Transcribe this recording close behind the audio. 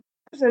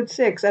episode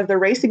 6 of the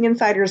Racing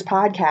Insiders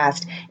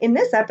podcast. In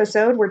this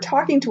episode, we're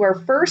talking to our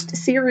first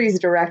series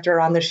director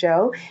on the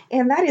show,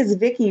 and that is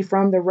Vicki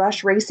from the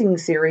Rush Racing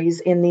series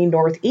in the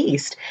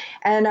Northeast.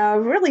 And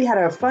really had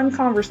a fun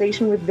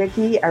conversation with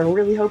Vicki. I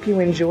really hope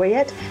you enjoy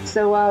it.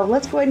 So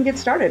let's go ahead and get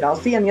started. I'll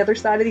see you on the other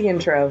side of the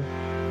intro.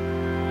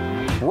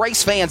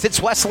 Race fans,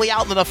 it's Wesley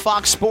Outland of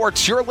Fox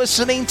Sports. You're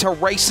listening to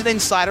Racing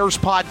Insiders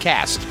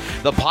Podcast,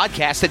 the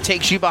podcast that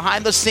takes you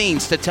behind the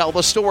scenes to tell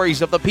the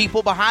stories of the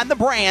people behind the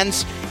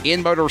brands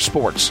in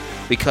motorsports,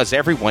 because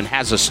everyone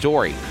has a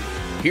story.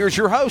 Here's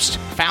your host,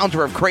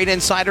 founder of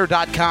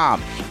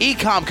CrateInsider.com,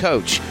 e-com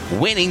coach,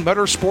 winning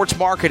motorsports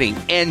marketing,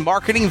 and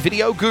marketing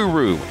video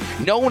guru,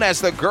 known as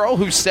the girl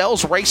who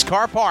sells race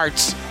car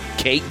parts,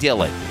 Kate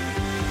Dillon.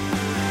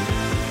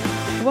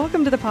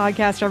 Welcome to the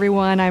podcast,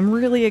 everyone. I'm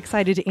really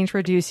excited to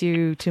introduce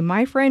you to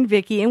my friend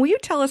Vicki. And will you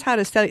tell us how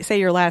to say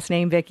your last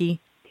name,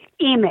 Vicki?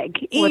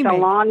 Emig, with a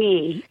long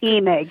E.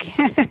 Emig.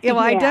 Yeah,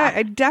 well, yeah.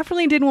 I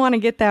definitely didn't want to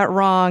get that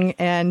wrong,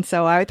 and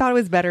so I thought it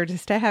was better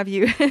just to have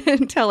you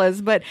tell us.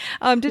 But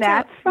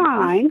that's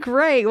fine.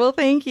 Great. Well,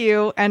 thank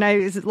you. And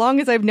as long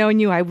as I've known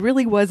you, I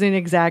really wasn't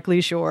exactly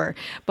sure.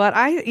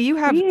 But you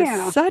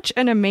have such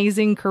an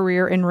amazing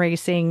career in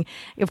racing.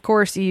 Of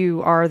course,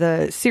 you are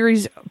the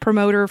series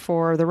promoter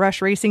for the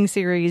Rush Racing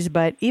series,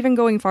 but even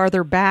going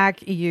farther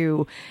back,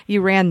 you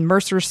ran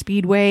Mercer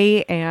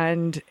Speedway,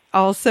 and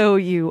also,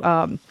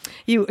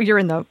 you're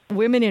in the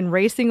Women in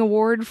Racing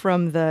Award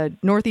from the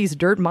Northeast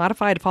Dirt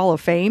Modified Hall of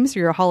Fame, so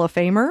you're a Hall of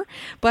Famer.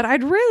 But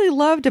I'd really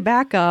love to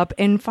back up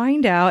and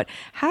find out,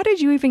 how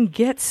did you even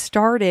get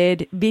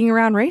started being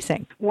around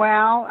racing?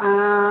 Well,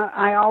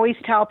 I always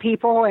tell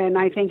people, and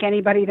I think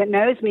anybody that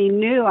knows me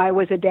knew I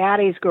was a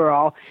daddy's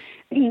girl.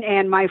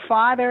 And my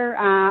father,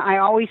 I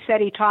always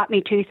said he taught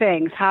me two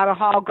things: how to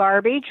haul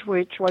garbage,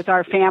 which was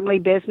our family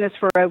business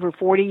for over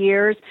 40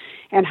 years,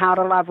 and how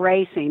to love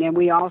racing. And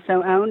we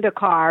also owned a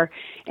car,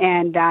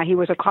 and he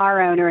was a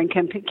car owner and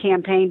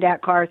campaigned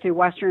that car through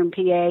Western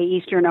PA,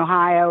 Eastern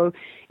Ohio,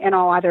 and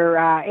all other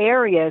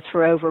areas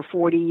for over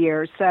 40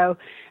 years. So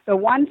the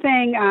one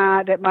thing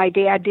that my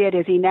dad did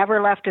is he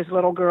never left his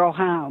little girl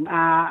home.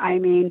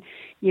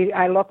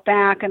 I look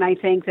back and I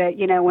think that,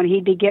 when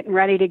he'd be getting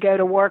ready to go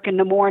to work in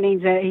the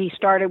mornings, he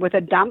started with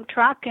a dump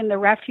truck in the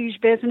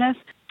refuge business.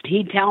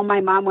 He'd tell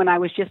my mom when I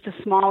was just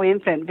a small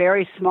infant,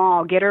 very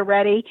small, get her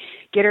ready,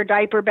 get her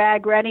diaper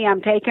bag ready,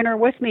 I'm taking her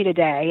with me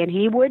today. And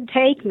he would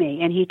take me,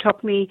 and he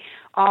took me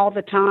all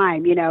the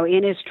time,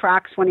 in his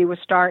trucks when he was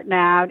starting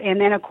out.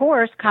 And then, of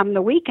course, come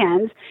the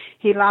weekends,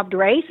 he loved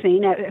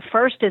racing, at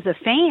first as a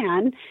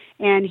fan,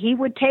 and he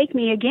would take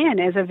me again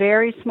as a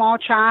very small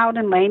child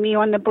and lay me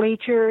on the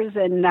bleachers.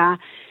 And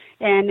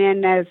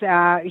then as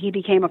he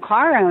became a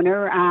car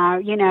owner,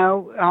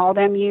 all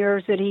them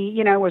years that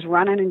he, was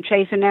running and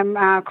chasing them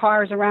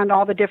cars around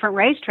all the different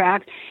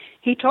racetracks,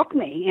 he took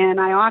me.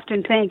 And I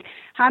often think,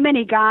 how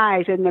many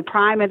guys in the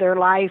prime of their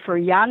life or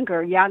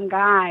younger, young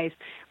guys,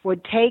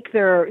 would take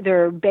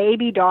their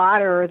baby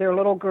daughter or their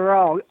little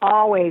girl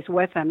always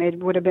with them. It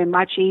would have been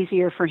much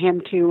easier for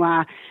him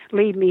to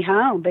leave me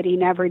home, but he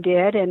never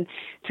did. And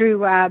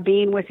through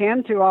being with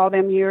him through all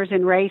them years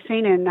in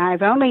racing, and I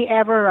only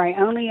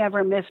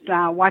ever missed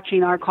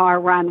watching our car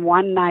run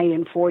one night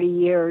in 40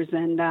 years,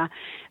 and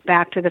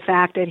back to the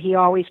fact that he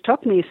always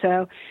took me.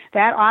 So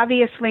that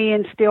obviously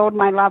instilled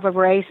my love of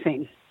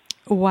racing.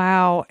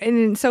 Wow.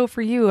 And so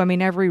for you,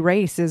 every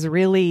race is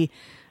really...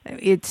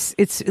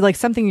 It's like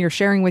something you're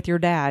sharing with your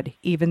dad,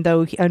 even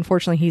though,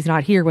 unfortunately, he's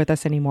not here with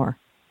us anymore.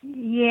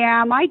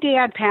 Yeah, my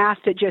dad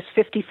passed at just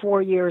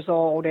 54 years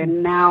old,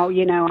 and now,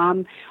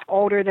 I'm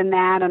older than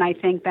that, and I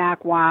think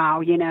back,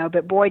 wow,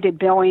 but boy, did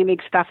Bill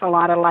Emig stuff a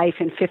lot of life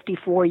in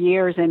 54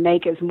 years and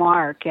make his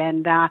mark,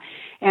 and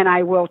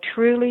I will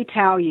truly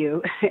tell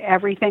you,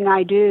 everything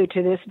I do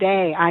to this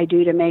day, I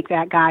do to make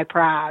that guy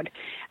proud.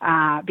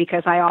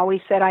 Because I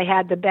always said I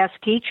had the best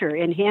teacher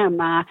in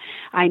him.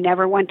 I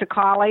never went to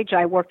college.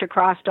 I worked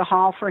across the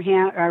hall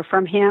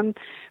from him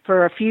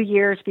for a few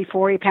years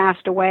before he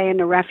passed away in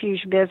the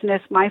refuge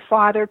business. My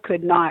father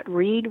could not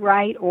read,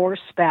 write, or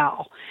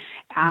spell.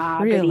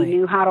 Really? But he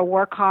knew how to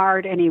work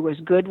hard, and he was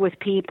good with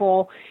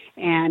people.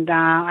 And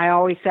I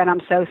always said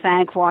I'm so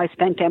thankful I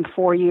spent them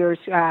 4 years,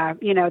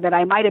 that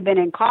I might have been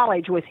in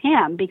college with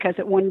him, because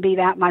it wouldn't be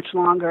that much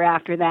longer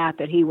after that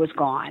he was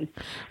gone.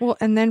 Well,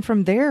 and then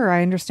from there,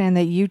 I understand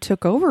that you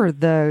took over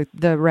the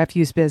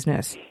refuse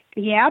business.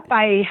 Yep,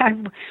 I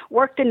have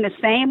worked in the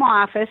same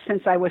office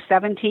since I was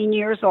 17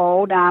 years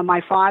old.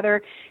 My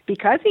father,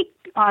 because he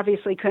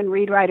obviously couldn't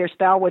read, write, or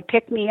spell, would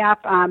pick me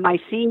up my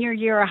senior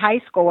year of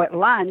high school at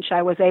lunch.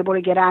 I was able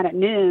to get out at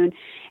noon,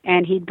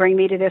 and he'd bring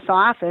me to this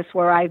office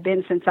where I've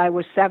been since I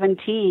was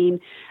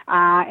 17,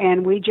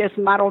 and we just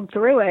muddled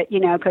through it,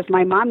 because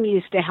my mom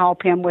used to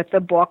help him with the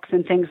books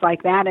and things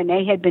like that, and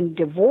they had been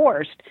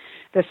divorced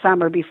the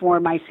summer before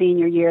my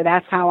senior year.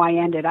 That's how I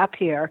ended up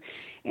here.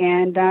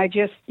 And I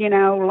just,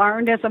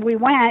 learned as we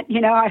went.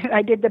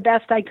 I did the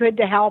best I could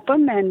to help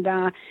him.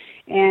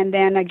 And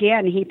then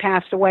again, he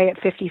passed away at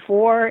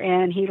 54,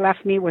 and he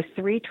left me with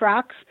 3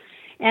 trucks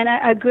and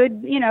a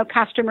good,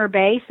 customer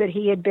base that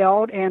he had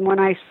built. And when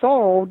I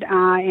sold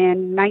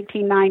in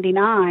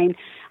 1999,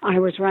 I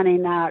was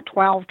running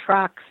 12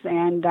 trucks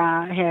and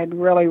had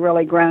really,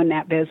 really grown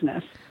that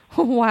business.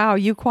 Wow,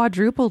 you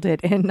quadrupled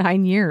it in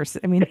 9 years.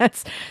 I mean,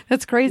 that's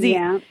crazy.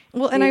 Yeah.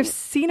 Well, and I've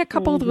seen a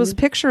couple of those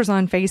pictures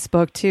on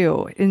Facebook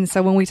too. And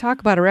so when we talk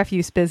about a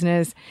refuse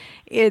business,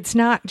 it's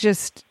not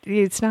just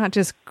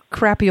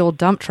crappy old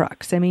dump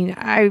trucks. I mean,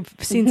 I've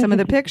seen some of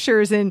the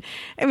pictures, and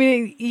I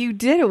mean, you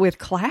did it with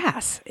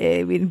class.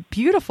 I mean,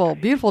 beautiful,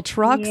 beautiful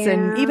trucks,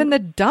 and even the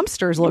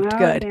dumpsters looked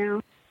good. Yeah.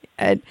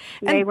 And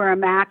they were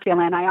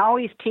immaculate. I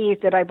always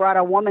teased that I brought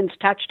a woman's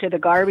touch to the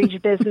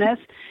garbage business.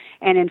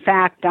 And in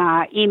fact,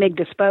 EMIG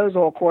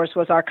Disposal, of course,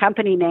 was our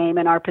company name,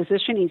 and our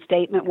positioning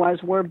statement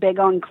was, we're big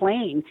on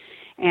clean.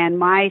 And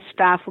my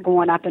stuff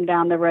going up and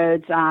down the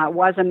roads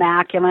was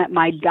immaculate.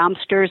 My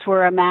dumpsters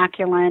were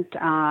immaculate.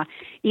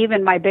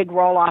 Even my big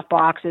roll-off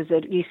boxes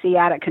that you see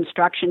out at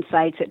construction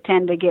sites that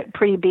tend to get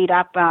pretty beat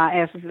up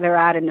if they're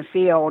out in the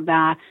field,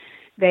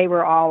 they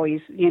were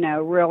always,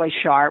 really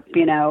sharp,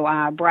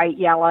 bright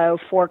yellow,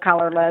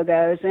 4-color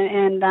logos,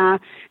 and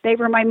they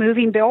were my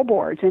moving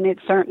billboards, and it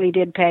certainly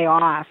did pay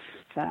off.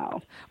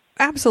 So.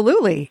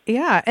 Absolutely.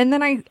 Yeah. And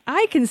then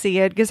I can see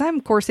it because I'm,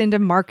 of course, into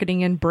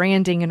marketing and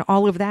branding and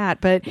all of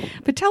that. But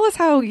tell us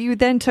how you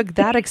then took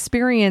that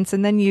experience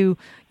and then you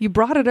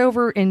brought it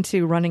over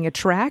into running a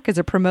track as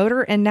a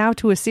promoter and now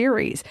to a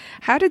series.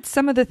 How did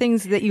some of the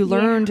things that you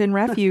learned in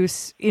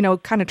refuse,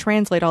 kind of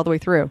translate all the way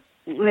through?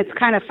 It's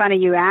kind of funny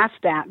you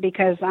asked that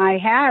because I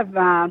have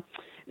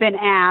been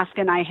asked,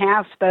 and I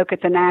have spoke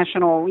at the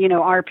national,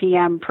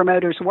 RPM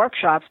promoters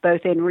workshops,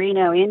 both in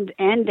Reno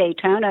and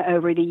Daytona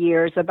over the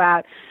years,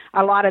 about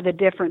a lot of the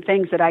different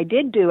things that I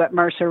did do at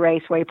Mercer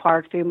Raceway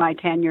Park through my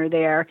tenure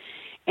there.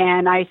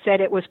 And I said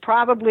it was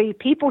probably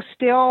people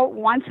still,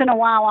 once in a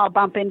while, I'll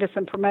bump into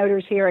some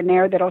promoters here and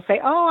there that'll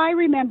say, oh, I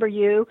remember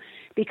you.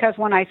 Because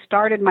when I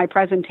started my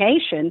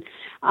presentation,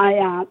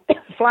 I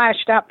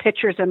flashed up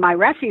pictures of my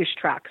refuse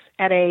trucks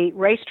at a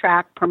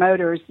racetrack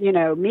promoters,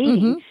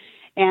 meeting.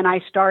 And I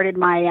started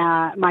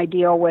my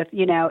deal with,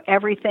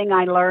 everything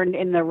I learned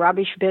in the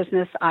rubbish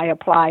business, I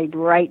applied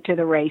right to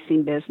the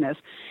racing business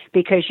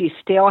because you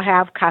still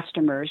have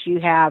customers.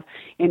 You have,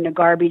 in the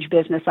garbage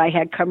business, I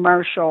had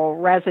commercial,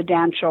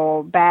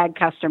 residential, bag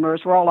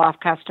customers, roll-off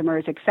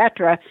customers,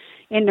 etc.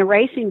 In the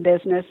racing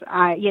business,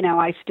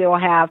 I still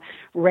have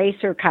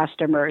racer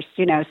customers,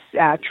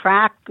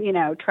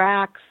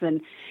 tracks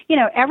and,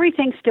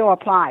 everything still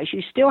applies.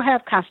 You still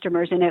have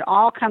customers, and it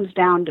all comes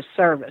down to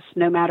service,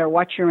 no matter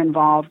what you're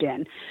involved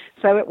in.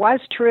 So it was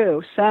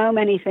true. So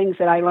many things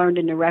that I learned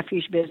in the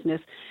refuse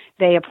business,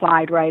 they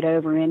applied right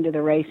over into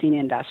the racing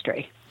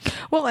industry.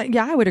 Well,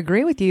 yeah, I would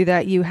agree with you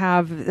that you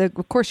have,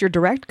 of course, your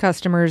direct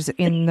customers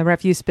in the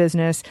refuse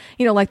business,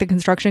 like the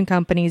construction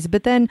companies,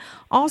 but then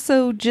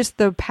also just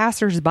the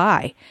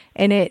passersby.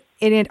 And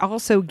it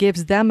also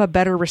gives them a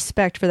better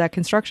respect for that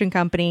construction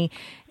company.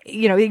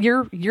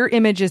 Your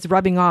image is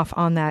rubbing off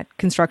on that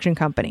construction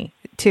company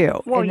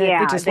too. Well, and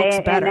yeah, it just looks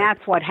better. And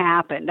that's what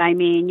happened. I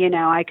mean,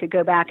 I could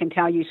go back and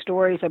tell you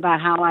stories about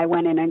how I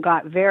went in and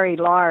got very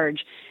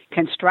large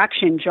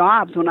construction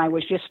jobs when I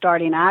was just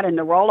starting out in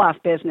the roll-off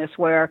business,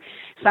 where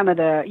some of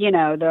the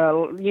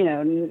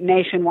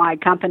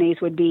nationwide companies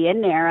would be in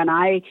there, and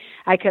I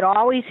could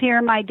always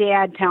hear my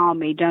dad tell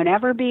me, don't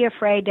ever be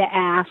afraid to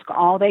ask.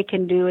 All they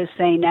can do is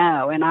say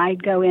no. And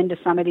I'd go into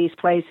some of these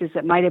places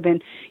that might have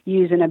been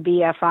using a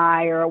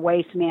BFI or a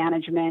waste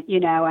management,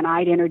 and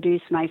I'd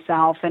introduce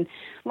myself. And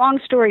long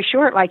story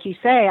short, like you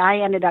say, I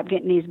ended up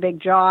getting these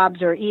big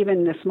jobs or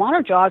even the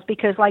smaller jobs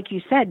because, like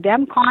you said,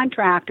 them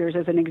contractors,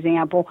 as an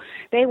example,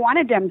 they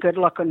wanted them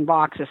good-looking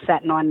boxes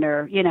sitting on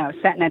their,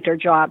 sitting at their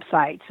job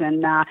sites,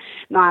 and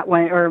not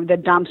when, or the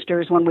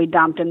dumpsters when we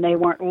dumped them, they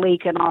weren't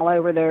leaking all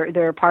over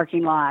their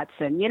parking lots,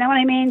 and you know what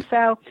I mean.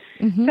 So,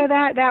 so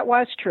that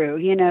was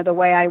true. The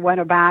way I went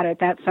about it,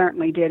 that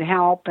certainly did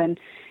help, and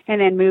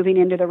then moving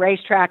into the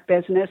racetrack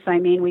business, I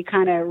mean, we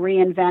kind of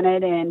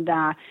reinvented and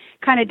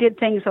kind of did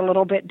things a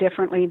little bit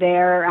differently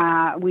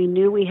there. We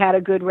knew we had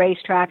a good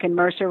racetrack in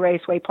Mercer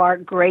Raceway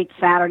Park, great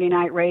Saturday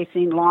night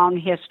racing, long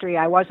history.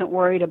 I wasn't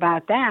worried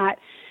about that,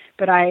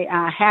 but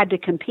I had to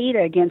compete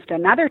against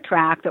another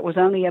track that was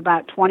only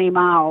about 20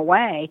 miles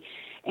away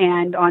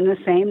and on the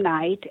same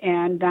night.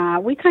 And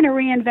we kind of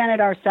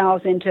reinvented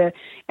ourselves into,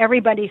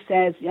 everybody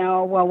says,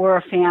 well, we're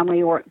a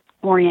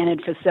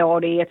family-oriented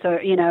facility. It's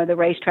the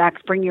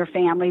racetracks bring your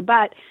family,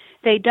 but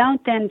they don't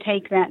then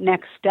take that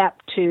next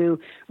step to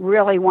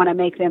really want to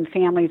make them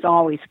families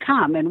always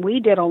come. And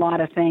we did a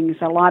lot of things,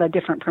 a lot of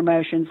different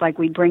promotions, like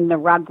we'd bring the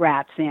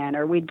Rugrats in,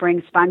 or we'd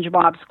bring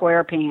SpongeBob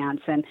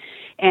SquarePants, and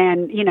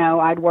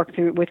I'd work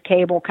with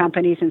cable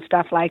companies and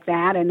stuff like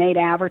that, and they'd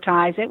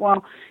advertise it.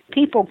 Well,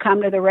 people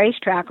come to the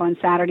racetrack on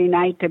Saturday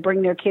night to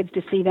bring their kids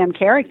to see them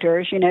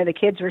characters. The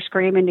kids were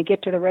screaming to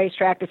get to the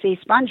racetrack to see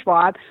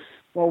SpongeBob.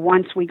 Well,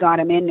 once we got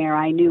them in there,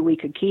 I knew we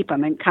could keep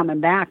them and coming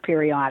back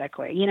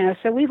periodically.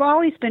 So we've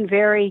always been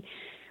very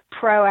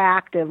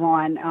proactive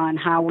on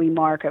how we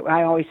market.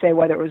 I always say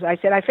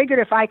I figured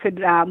if I could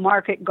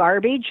market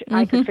garbage,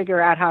 I could figure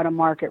out how to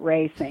market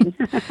racing.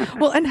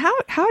 Well, and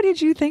how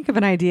did you think of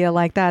an idea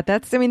like that?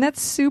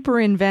 That's super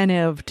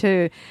inventive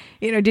to,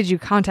 did you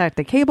contact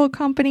the cable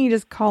company,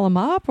 just call them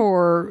up,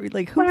 or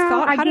like who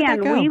thought, how did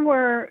that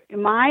go?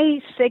 My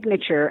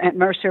signature at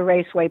Mercer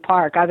Raceway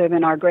Park, other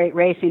than our great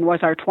racing, was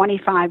our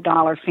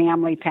 $25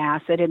 family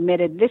pass that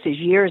admitted, this is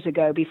years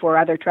ago before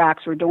other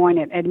tracks were doing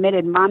it,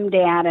 admitted mom,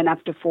 dad, and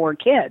up to 4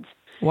 kids.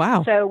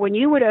 Wow. So when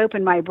you would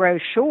open my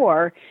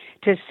brochure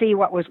to see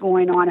what was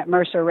going on at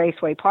Mercer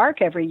Raceway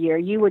Park every year,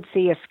 you would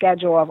see a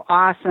schedule of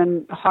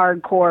awesome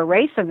hardcore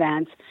race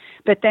events,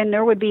 but then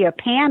there would be a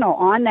panel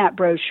on that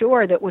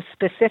brochure that was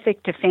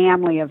specific to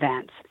family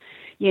events,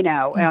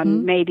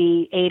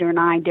 maybe 8 or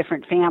 9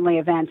 different family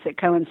events that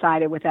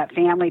coincided with that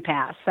family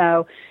pass.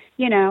 So,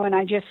 and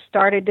I just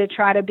started to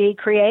try to be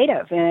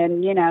creative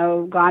and,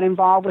 got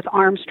involved with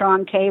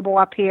Armstrong Cable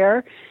up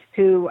here,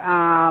 who,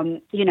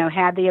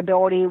 had the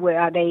ability,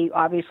 they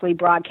obviously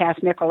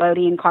broadcast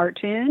Nickelodeon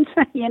cartoons,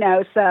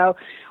 so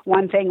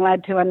one thing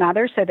led to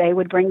another. So they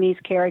would bring these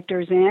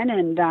characters in,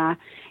 and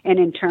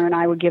in turn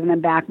I would give them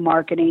back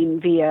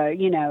marketing via,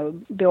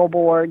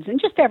 billboards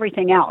and just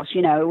everything else.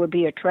 It would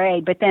be a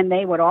trade, but then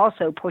they would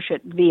also push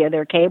it via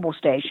their cable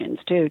stations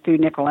too, through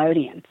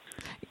Nickelodeon.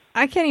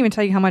 I can't even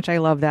tell you how much I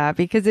love that,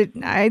 because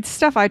it's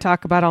stuff I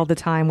talk about all the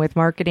time with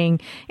marketing.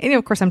 And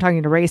of course, I'm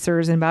talking to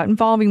racers and about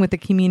involving with the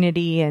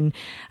community. And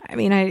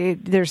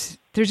there's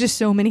just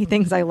so many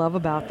things I love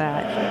about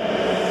that.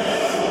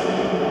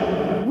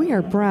 We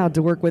are proud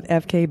to work with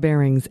FK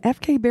Bearings.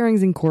 FK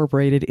Bearings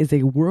Incorporated is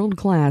a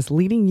world-class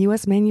leading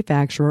U.S.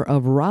 manufacturer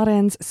of rod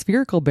ends,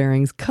 spherical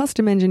bearings,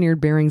 custom-engineered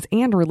bearings,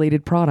 and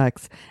related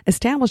products.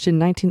 Established in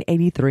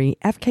 1983,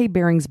 FK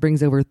Bearings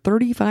brings over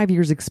 35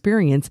 years'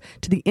 experience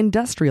to the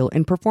industrial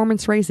and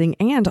performance racing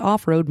and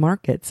off-road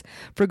markets.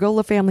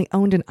 Fragola family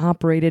owned and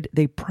operated,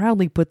 they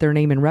proudly put their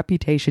name and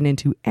reputation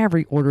into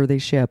every order they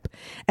ship.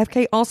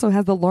 FK also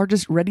has the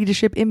largest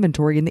ready-to-ship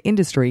inventory in the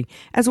industry,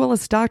 as well as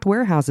stocked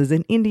warehouses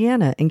in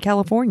Indiana and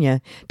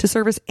California to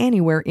service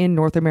anywhere in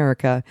North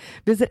America.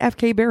 Visit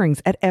FK Bearings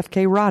at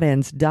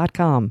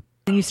fkrodends.com.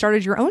 And you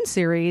started your own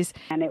series.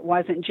 And it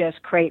wasn't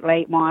just crate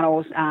late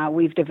models.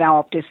 We've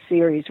developed this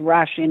series,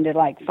 Rush, into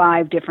like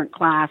 5 different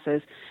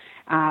classes,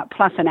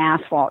 plus an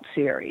asphalt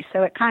series.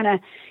 So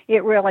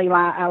it really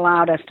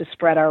allowed us to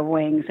spread our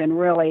wings and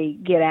really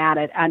get at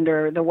it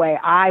under the way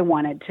I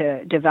wanted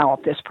to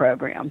develop this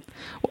program.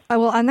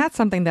 Well, and that's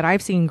something that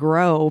I've seen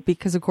grow,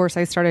 because, of course,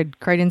 I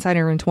started Crate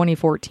Insider in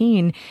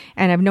 2014,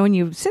 and I've known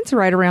you since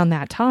right around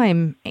that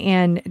time.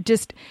 And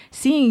just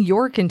seeing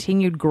your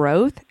continued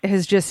growth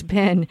has just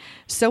been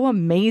so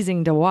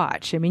amazing to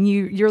watch. I mean,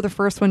 you're the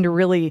first one to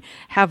really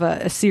have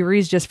a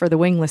series just for the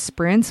wingless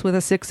sprints with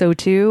a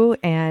 602.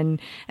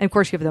 And of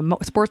course, you have the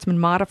Sportsman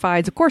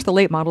Modifieds. Of course, the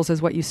late models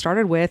is what you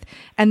started with.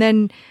 And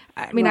then,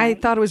 right. I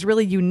thought it was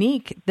really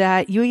unique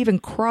that you even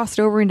crossed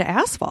over into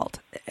asphalt.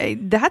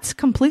 That's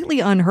completely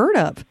unheard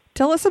of.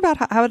 Tell us about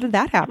how did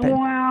that happen?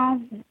 Well,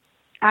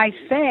 I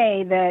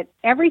say that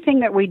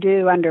everything that we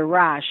do under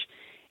Rush,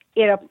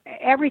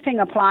 everything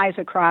applies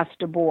across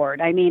the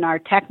board. I mean, our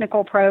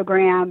technical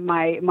program,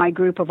 my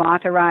group of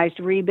authorized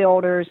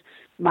rebuilders,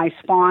 my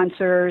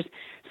sponsors.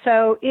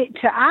 So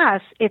to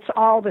us, it's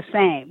all the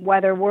same,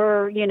 whether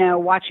we're,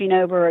 watching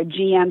over a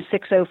GM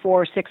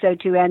 604,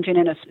 602 engine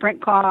in a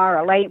sprint car,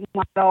 a late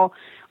model,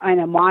 and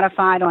a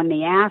modified on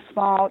the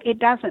asphalt. It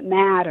doesn't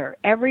matter.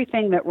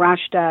 Everything that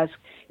Rush does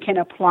can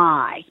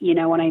apply, you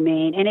know what I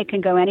mean? And it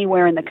can go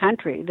anywhere in the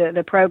country.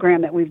 The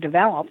program that we've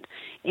developed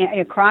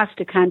across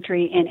the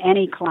country in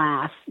any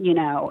class,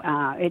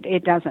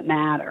 it doesn't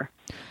matter.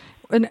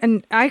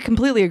 And I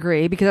completely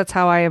agree, because that's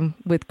how I am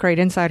with Crate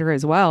Insider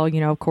as well.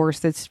 Of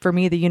course, it's for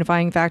me, the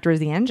unifying factor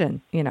is the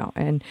engine,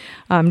 and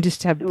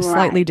just have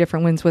slightly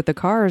different wins with the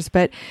cars.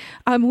 But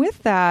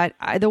with that,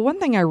 the one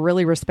thing I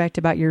really respect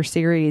about your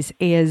series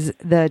is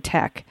the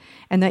tech,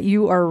 and that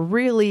you are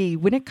really,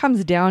 when it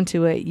comes down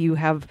to it, you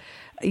have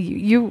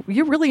you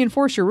really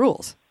enforce your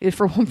rules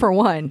for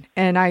one,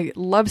 and I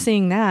love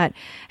seeing that.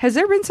 Has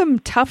there been some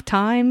tough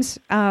times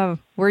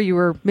where you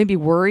were maybe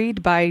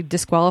worried by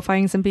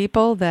disqualifying some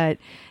people that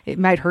it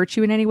might hurt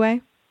you in any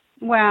way?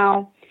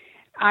 Well,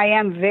 I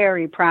am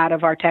very proud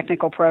of our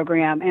technical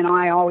program, and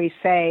I always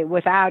say,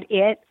 without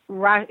it,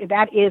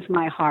 that is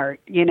my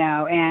heart,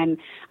 and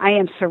I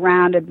am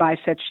surrounded by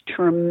such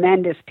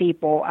tremendous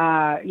people.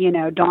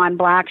 Don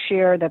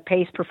Blackshear, the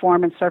Pace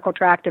Performance Circle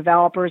Track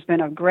developer, has been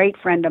a great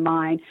friend of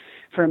mine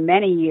for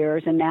many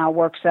years, and now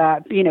works,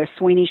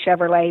 Sweeney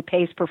Chevrolet.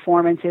 Pace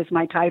Performance is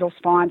my title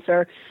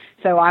sponsor.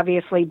 So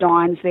obviously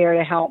Dawn's there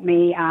to help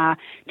me.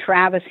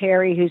 Travis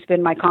Harry, who's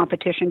been my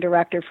competition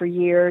director for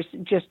years,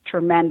 just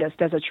tremendous,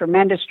 does a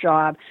tremendous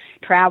job.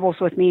 Travels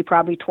with me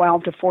probably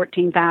 12 to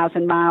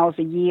 14,000 miles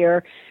a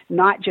year,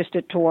 not just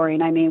at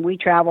touring. I mean, we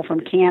travel from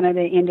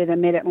Canada into the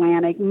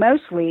Mid-Atlantic,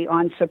 mostly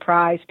on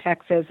surprise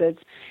tech visits.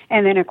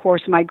 And then, of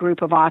course, my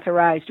group of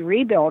authorized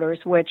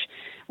rebuilders, which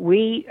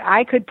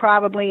I could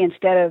probably,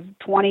 instead of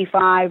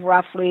 25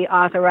 roughly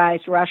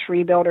authorized Rush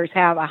rebuilders,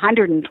 have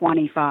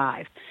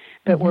 125.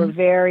 But we're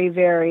very,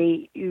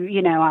 very,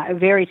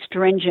 very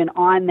stringent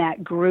on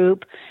that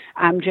group.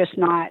 I'm just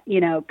not,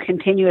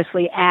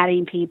 continuously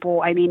adding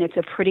people. I mean, it's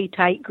a pretty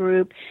tight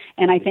group.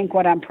 And I think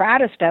what I'm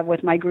proudest of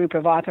with my group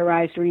of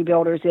authorized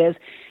rebuilders is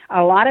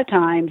a lot of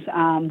times,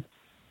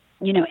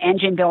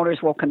 engine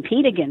builders will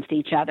compete against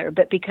each other.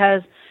 But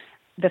because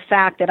the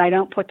fact that I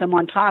don't put them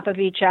on top of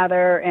each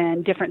other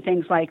and different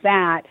things like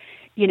that,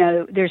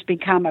 there's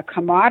become a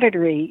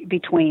camaraderie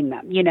between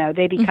them.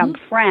 They become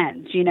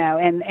friends,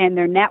 and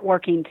they're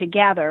networking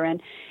together.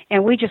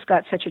 And we just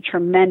got such a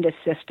tremendous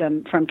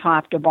system from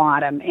top to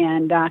bottom.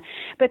 And,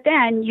 but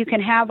then you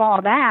can have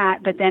all that,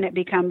 but then it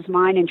becomes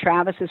mine and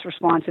Travis's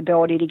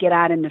responsibility to get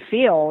out in the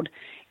field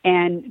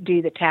and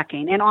do the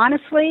teching. And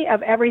honestly,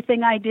 of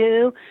everything I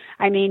do,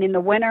 I mean, in the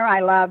winter,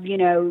 I love,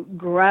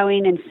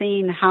 growing and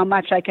seeing how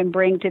much I can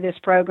bring to this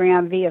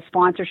program via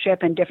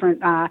sponsorship and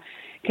different,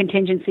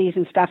 contingencies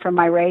and stuff from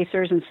my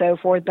racers and so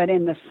forth. But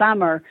in the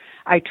summer,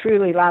 I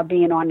truly love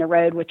being on the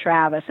road with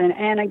Travis.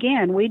 And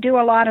again, we do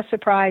a lot of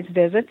surprise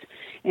visits.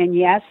 And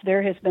yes,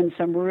 there has been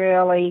some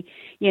really,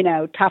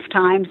 tough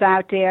times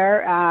out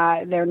there.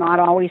 They're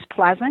not always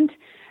pleasant.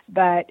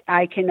 But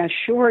I can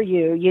assure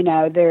you,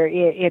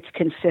 it's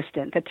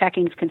consistent. The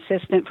teching's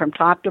consistent from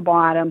top to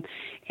bottom.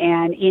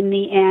 And in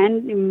the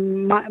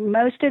end,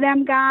 most of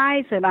them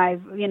guys that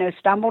I've,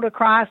 stumbled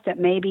across that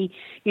maybe,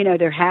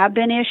 there have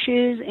been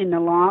issues in the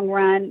long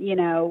run,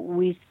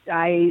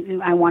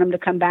 I want them to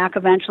come back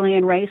eventually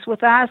and race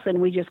with us,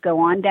 and we just go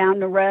on down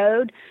the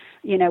road.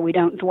 We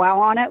don't dwell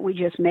on it. We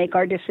just make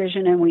our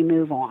decision and we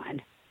move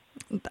on.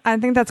 I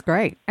think that's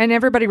great. And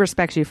everybody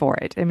respects you for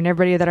it. I mean,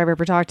 everybody that I've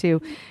ever talked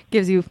to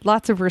gives you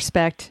lots of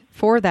respect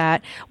for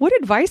that. What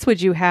advice would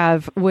you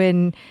have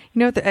when,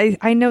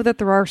 I know that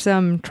there are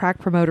some track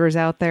promoters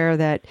out there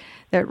that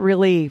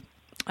really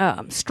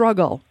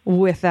struggle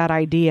with that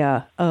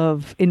idea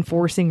of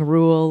enforcing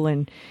rule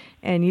and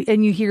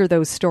you hear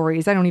those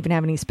stories. I don't even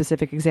have any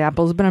specific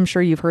examples, but I'm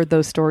sure you've heard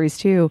those stories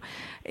too.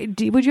 Would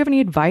you have any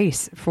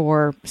advice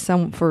for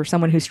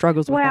someone who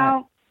struggles with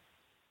that?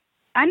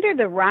 Under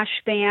the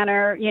Rush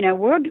banner,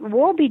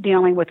 we'll be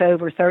dealing with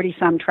over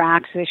 30-some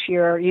tracks this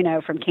year,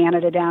 from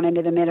Canada down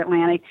into the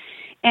Mid-Atlantic.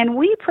 And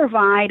we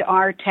provide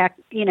our tech,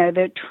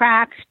 the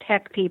tracks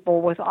tech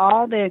people with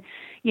all the,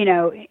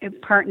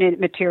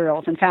 pertinent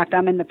materials. In fact,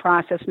 I'm in the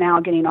process now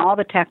of getting all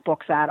the tech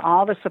books out,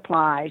 all the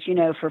supplies,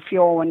 for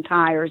fuel and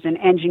tires and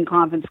engine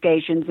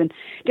confiscations and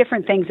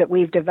different things that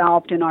we've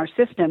developed in our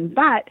system.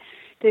 But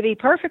to be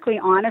perfectly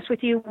honest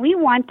with you, we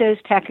want those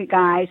tech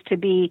guys to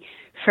be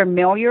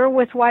familiar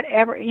with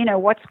whatever,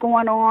 what's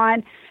going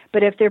on.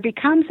 But if there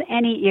becomes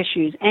any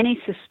issues,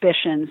 any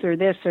suspicions or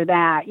this or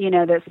that,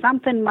 that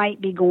something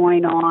might be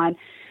going on,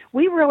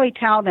 we really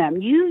tell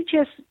them, you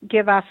just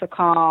give us a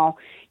call,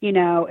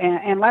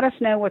 and let us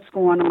know what's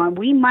going on.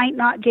 We might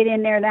not get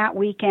in there that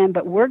weekend,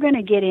 but we're going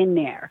to get in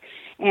there.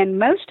 And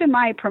most of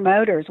my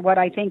promoters, what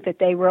I think that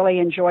they really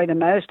enjoy the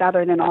most,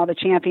 other than all the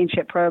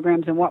championship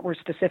programs and what we're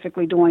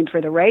specifically doing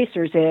for the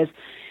racers, is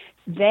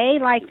they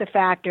like the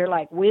factor,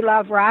 we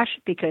love Rush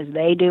because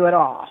they do it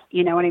all.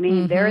 You know what I mean?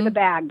 Mm-hmm. They're the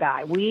bad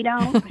guy. We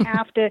don't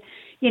have to,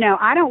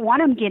 I don't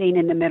want them getting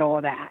in the middle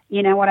of that.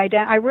 You know what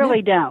I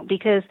really don't,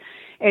 because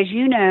as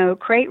you know,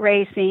 crate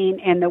racing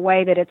and the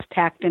way that it's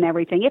teched and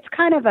everything, it's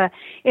kind of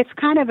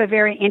a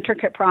very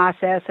intricate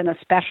process and a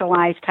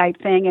specialized type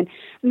thing. And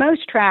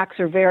most tracks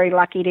are very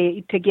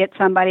lucky to get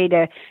somebody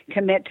to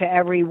commit to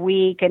every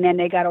week, and then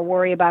they got to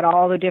worry about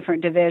all the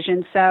different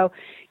divisions. So,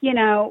 we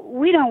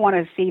don't want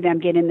to see them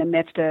get in the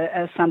midst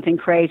of something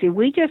crazy.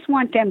 We just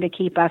want them to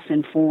keep us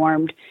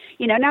informed.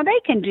 Now they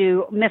can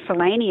do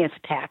miscellaneous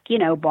tech,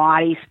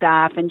 body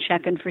stuff and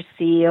checking for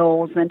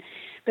seals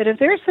but if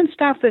there's some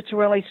stuff that's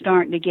really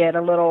starting to get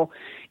a little,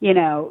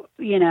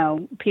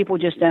 people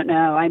just don't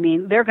know. I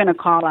mean, they're going to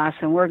call us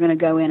and we're going to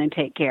go in and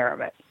take care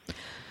of it.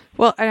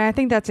 Well, and I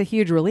think that's a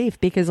huge relief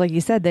because, like you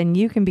said, then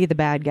you can be the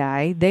bad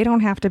guy. They don't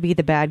have to be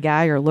the bad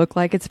guy or look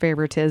like it's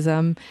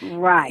favoritism.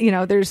 Right.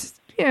 There's,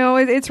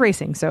 it's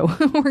racing. So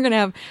we're going to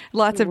have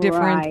lots of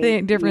different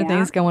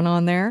things going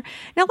on there.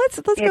 Now let's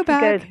go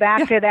back. It goes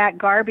back to that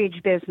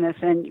garbage business,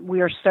 and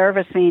we are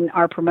servicing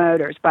our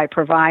promoters by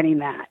providing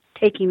that.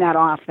 Taking that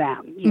off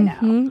them,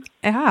 Mm-hmm.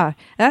 Yeah,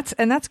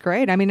 that's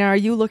great. I mean, are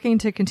you looking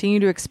to continue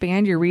to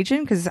expand your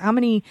region? Because I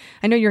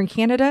know you're in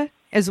Canada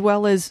as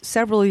well as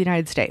several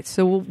United States.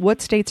 So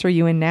what states are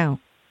you in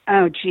now?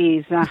 Oh,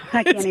 geez.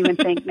 I can't even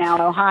think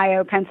now.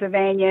 Ohio,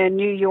 Pennsylvania,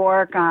 New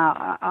York,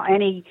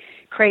 any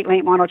Crate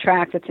late model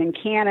track that's in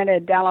Canada,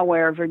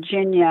 Delaware,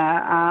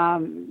 Virginia,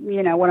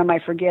 what am I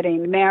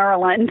forgetting?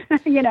 Maryland,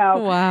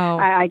 Wow.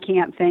 I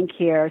can't think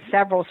here,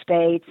 several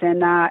states.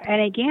 And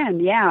again,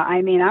 yeah,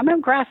 I mean, I'm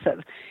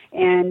aggressive.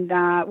 And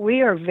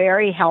we are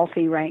very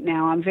healthy right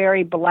now. I'm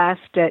very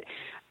blessed that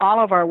all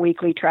of our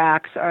weekly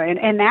tracks are,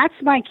 and that's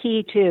my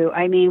key too.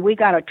 I mean, we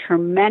got a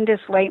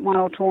tremendous late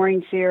model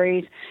touring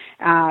series,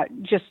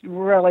 just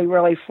really,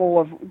 really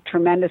full of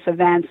tremendous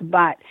events.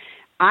 But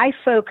I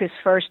focus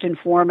first and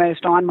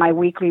foremost on my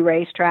weekly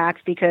racetracks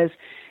because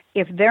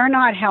if they're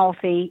not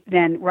healthy,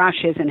 then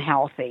Rush isn't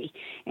healthy.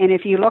 And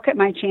if you look at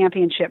my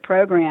championship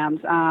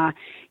programs,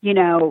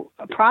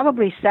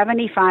 probably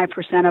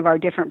 75% of our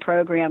different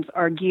programs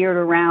are geared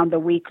around the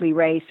weekly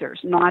racers,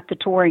 not the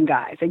touring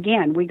guys.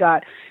 Again, we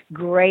got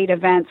great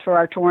events for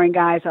our touring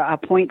guys, a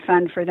point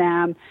fund for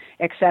them,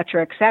 et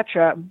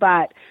cetera,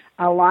 but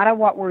a lot of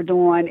what we're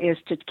doing is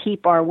to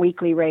keep our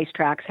weekly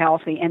racetracks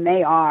healthy, and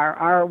they are.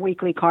 Our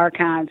weekly car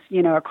counts,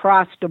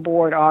 across the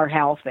board are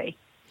healthy.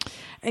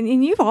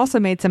 And you've also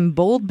made some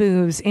bold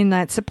moves in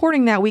that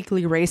supporting that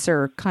weekly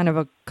racer kind of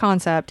a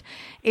concept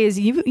is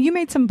you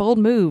made some bold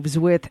moves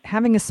with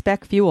having a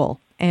spec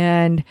fuel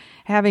and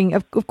having,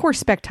 of course,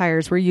 spec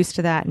tires. We're used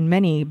to that in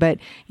many, but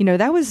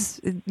that was,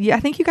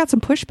 I think you got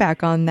some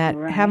pushback on that,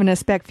 right, having a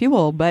spec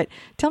fuel, but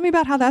tell me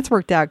about how that's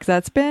worked out. 'Cause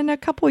that's been a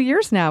couple of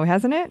years now,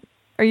 hasn't it?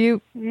 Are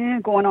you? Yeah,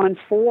 going on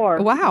 4.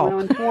 Wow.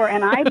 Going on 4.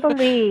 And I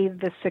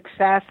believe the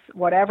success,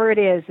 whatever it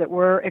is that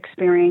we're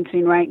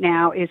experiencing right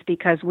now, is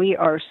because we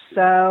are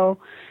so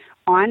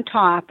on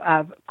top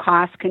of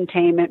cost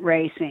containment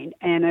racing.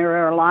 And there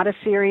are a lot of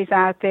series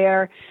out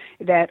there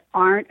that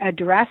aren't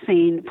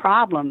addressing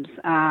problems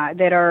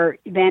that are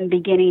then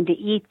beginning to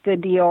eat the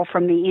deal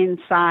from the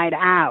inside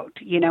out.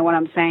 You know what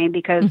I'm saying?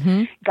 Because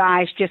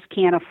guys just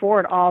can't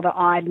afford all the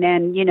odd and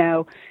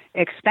end,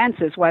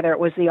 expenses, whether it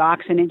was the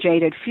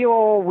oxygenated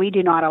fuel. We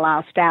do not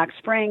allow stacked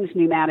springs,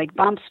 pneumatic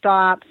bump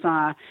stops,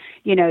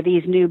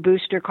 these new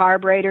booster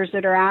carburetors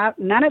that are out.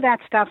 None of that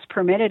stuff's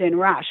permitted in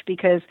Rush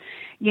because,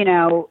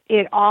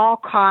 it all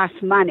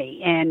costs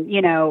money. And,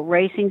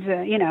 racing's,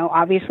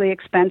 obviously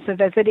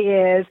expensive as it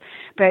is,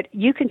 but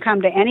you can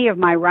come to any of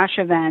my Rush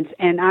events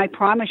and I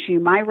promise you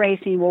my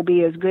racing will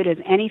be as good as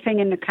anything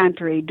in the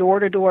country,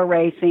 door-to-door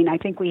racing. I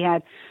think we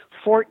had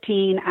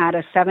 14 out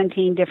of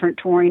 17 different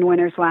touring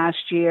winners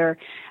last year,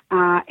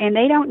 and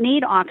they don't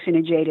need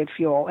oxygenated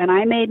fuel. And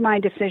I made my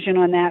decision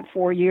on that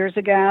 4 years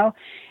ago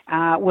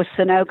with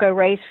Sunoco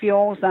race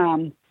fuels.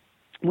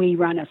 We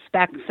run a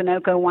spec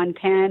Sunoco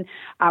 110,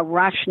 a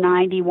Rush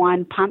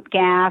 91 pump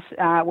gas,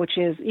 which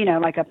is,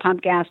 like a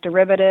pump gas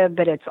derivative,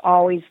 but it's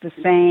always the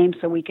same,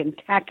 so we can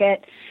tech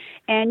it.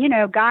 And,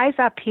 guys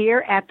up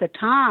here at the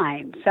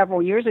time,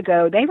 several years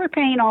ago, they were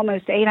paying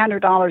almost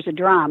 $800 a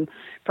drum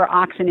for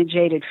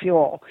oxygenated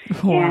fuel.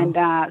 Wow.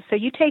 And so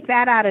you take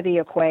that out of the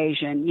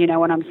equation, you know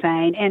what I'm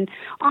saying? And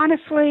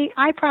honestly,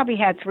 I probably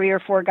had 3 or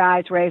 4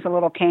 guys raise a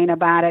little cane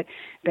about it,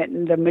 but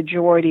the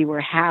majority were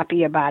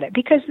happy about it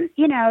because,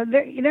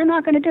 they're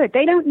not going to do it.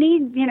 They don't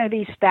need,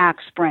 these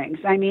stacked springs.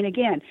 I mean,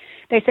 again,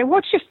 they say, well,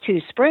 it's just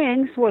 2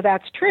 springs. Well,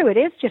 that's true. It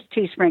is just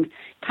 2 springs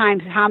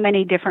times how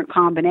many different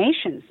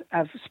combinations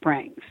of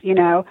springs,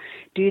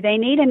 Do they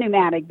need a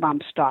pneumatic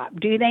bump stop?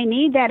 Do they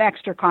need that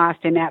extra cost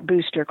in that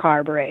booster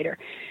carburetor?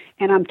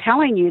 And I'm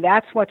telling you,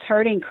 that's what's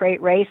hurting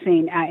crate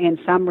racing in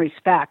some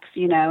respects,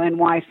 and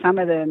why some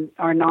of them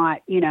are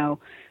not,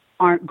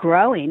 aren't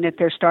growing, that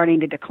they're starting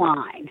to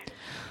decline.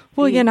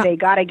 Well, they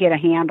got to get a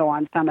handle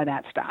on some of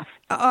that stuff.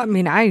 I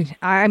mean,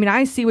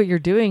 I see what you're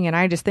doing, and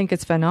I just think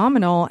it's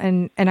phenomenal,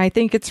 and I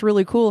think it's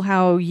really cool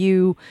how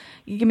you'll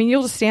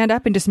just stand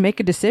up and just make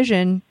a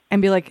decision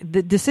and be like,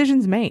 the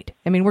decision's made.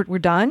 I mean, we're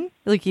done.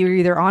 Like, you're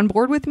either on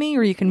board with me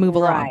or you can move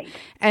along.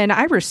 And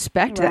I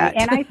respect that.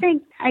 And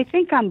I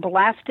think I'm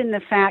blessed in the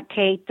fact,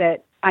 Kate,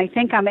 that I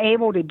think I'm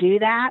able to do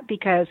that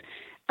because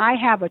I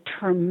have a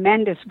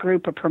tremendous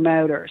group of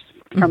promoters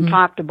from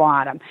top to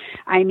bottom.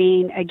 I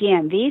mean,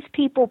 again, these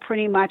people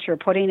pretty much are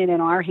putting it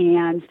in our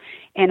hands,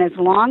 and as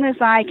long as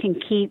I can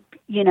keep,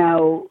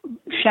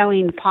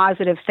 showing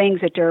positive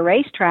things at their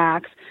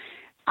racetracks,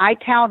 I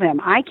tell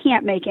them, I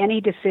can't make any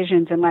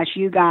decisions unless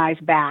you guys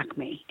back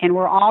me. And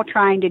we're all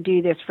trying to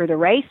do this for the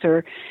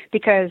racer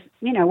because,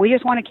 we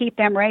just want to keep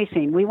them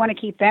racing. We want to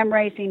keep them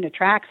racing, the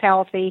track's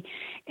healthy,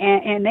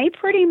 and they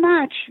pretty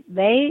much,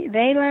 they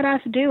let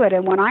us do it.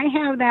 And when I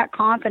have that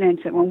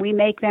confidence that when we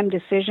make them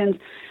decisions,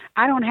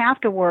 I don't have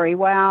to worry,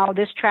 well,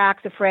 this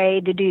track's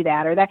afraid to do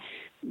that or that.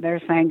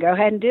 They're saying, go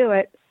ahead and do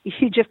it.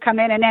 You just come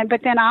in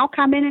but then I'll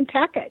come in and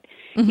tech it.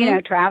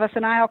 Travis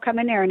and I will come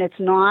in there, and it's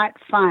not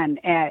fun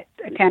at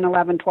 10,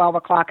 11, 12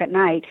 o'clock at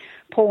night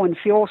pulling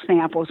fuel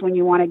samples when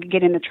you want to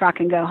get in the truck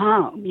and go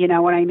home. You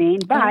know what I mean?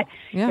 But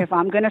if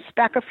I'm going to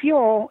spec a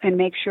fuel and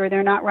make sure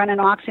they're not running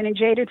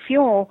oxygenated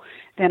fuel,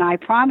 then I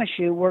promise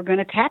you we're going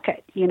to tech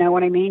it. You know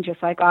what I mean?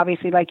 Just like,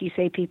 obviously, like you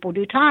say, people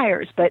do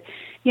tires. But,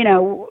 you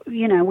know,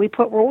 we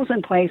put rules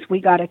in place. We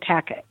got to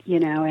tech it, you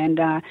know. And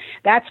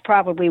that's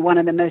probably one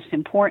of the most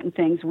important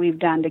things we've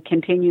done to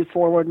continue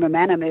forward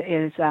momentum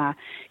is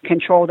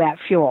control that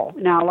fuel.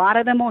 Now, a lot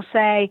of them will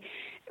say,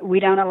 we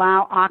don't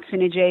allow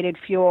oxygenated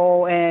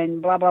fuel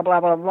and blah, blah, blah,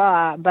 blah,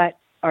 blah. But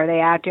are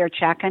they out there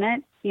checking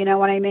it? You know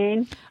what I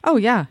mean? Oh,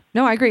 yeah.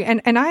 No, I agree.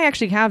 And I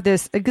actually have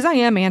this, because I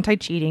am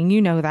anti-cheating,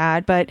 you know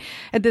that. But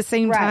at the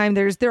same time,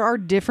 there are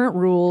different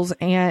rules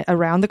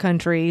around the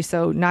country.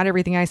 So not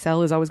everything I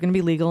sell is always going to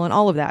be legal and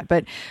all of that.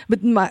 But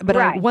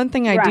one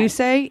thing I do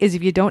say is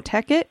if you don't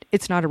tech it,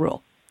 it's not a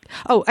rule.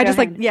 Oh,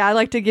 I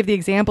like to give the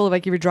example of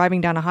like if you're driving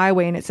down a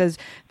highway and it says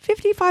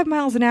 55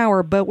 miles an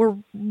hour, but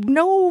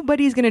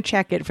nobody's going to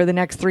check it for the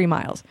next 3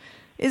 miles.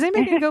 Is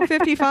anybody going to go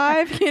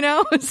 55? You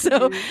know,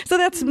 so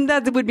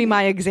that would be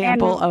my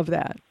example of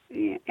that.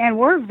 And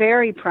we're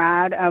very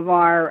proud of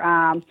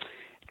our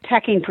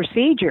teching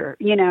procedure.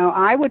 You know,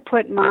 I would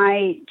put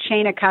my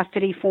chain of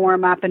custody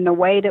form up in the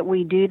way that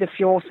we do the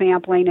fuel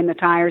sampling and the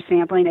tire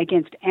sampling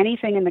against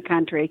anything in the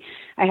country.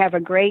 I have a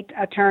great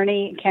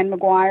attorney, Ken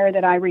McGuire,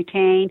 that I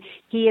retain.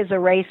 He is a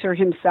racer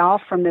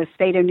himself from the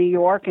state of New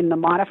York and the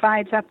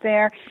modifieds up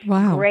there.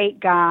 Wow. Great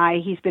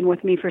guy. He's been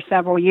with me for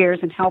several years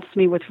and helps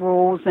me with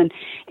rules. And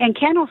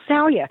Ken will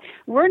tell you,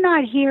 we're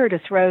not here to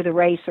throw the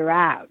racer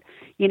out.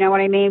 You know what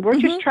I mean? We're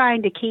just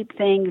trying to keep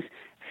things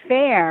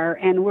fair,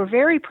 and we're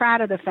very proud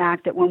of the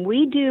fact that when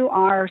we do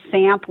our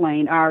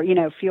sampling, our, you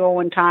know, fuel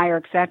and tire,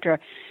 etc.,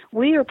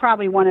 we are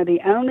probably one of the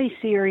only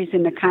series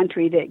in the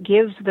country that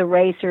gives the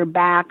racer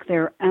back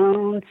their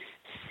own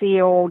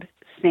sealed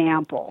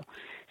sample.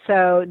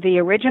 So the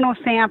original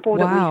sample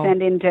that we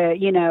send into,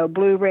 you know,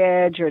 Blue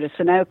Ridge or to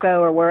Sunoco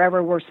or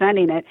wherever we're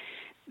sending it,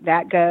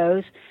 that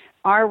goes.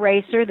 Our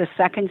racer, the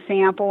second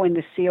sample in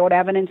the sealed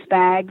evidence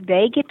bag,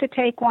 they get to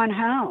take one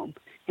home.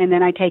 And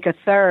then I take a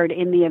third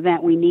in the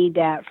event we need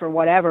that for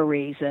whatever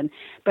reason.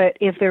 But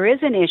if there is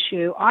an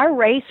issue, our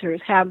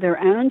racers have their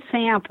own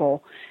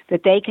sample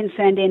that they can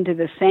send into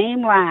the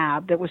same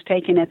lab that was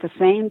taken at the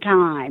same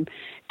time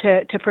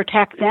to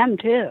protect them,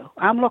 too.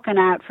 I'm looking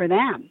out for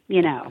them,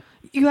 you know.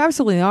 You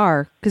absolutely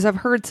are, because I've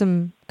heard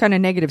some kind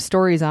of negative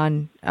stories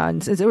on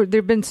there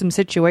have been some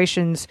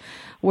situations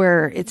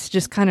where it's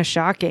just kind of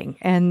shocking.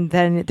 And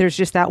then there's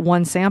just that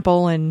one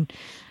sample and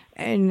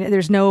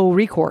there's no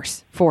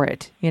recourse for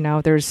it. You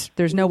know, there's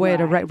no way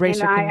to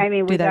racer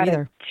can do that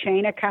either. A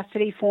chain of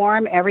custody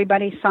form,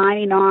 everybody's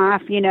signing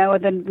off, you know,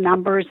 the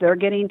numbers they're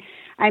getting.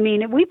 I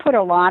mean, we put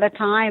a lot of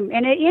time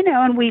in it, you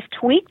know, and we've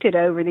tweaked it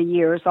over the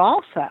years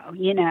also,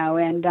 you know,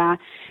 and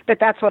but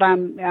that's what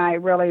I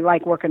really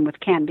like working with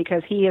Ken,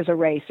 because he is a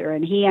racer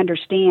and he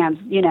understands,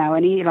 you know,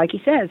 and he, like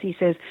he says,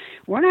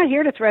 we're not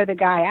here to throw the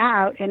guy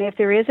out, and if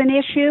there is an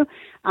issue,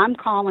 I'm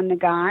calling the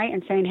guy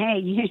and saying,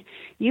 hey,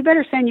 you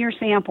better send your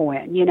sample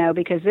in, you know,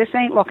 because this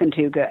ain't looking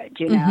too good,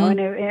 you know, and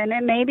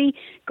it maybe,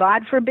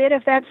 God forbid,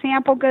 if that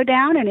sample go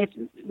down, and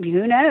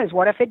who knows,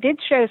 what if it did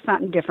show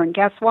something different?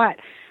 Guess what?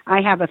 I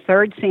have a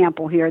third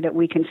sample here that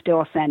we can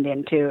still send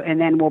into,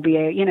 and then we'll be,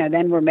 you know,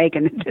 then we're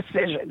making the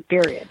decision,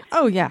 period.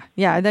 Oh, yeah.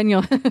 Yeah. Then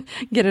you'll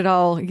get it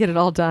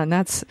all done.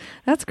 That's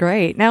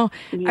great. Now,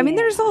 yeah. I mean,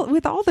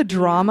 with all the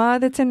drama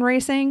that's in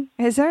racing,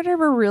 has that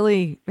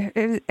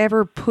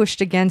ever pushed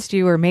against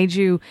you or made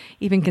you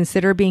even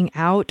consider being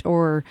out,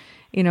 or,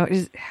 you know,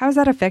 how's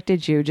that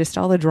affected you, just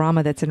all the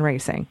drama that's in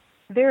racing?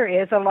 There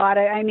is a lot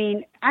of, I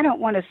mean, I don't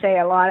want to say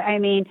a lot. I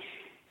mean,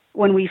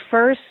 when we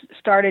first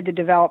started to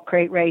develop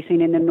crate racing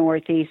in the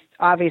Northeast,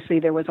 obviously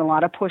there was a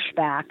lot of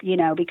pushback, you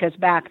know, because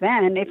back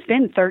then, it's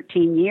been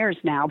 13 years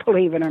now,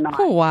 believe it or not,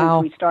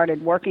 since we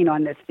started working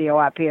on this deal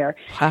up here.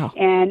 Wow.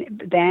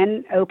 And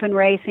then open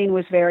racing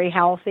was very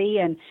healthy,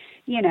 and,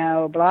 you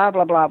know, blah,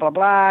 blah, blah, blah,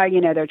 blah,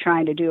 you know, they're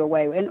trying to do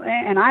away with,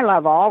 and I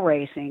love all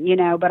racing, you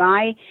know, but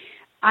I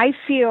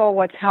feel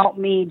what's helped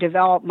me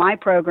develop my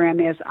program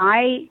is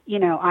I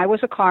was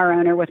a car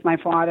owner with my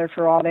father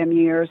for all them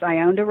years. I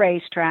owned a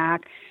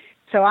racetrack.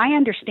 So I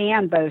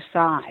understand both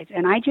sides,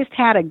 and I just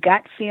had a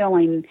gut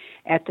feeling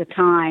at the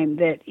time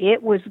that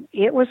it was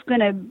going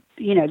to,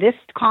 you know, this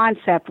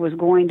concept was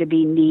going to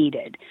be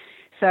needed.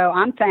 So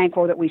I'm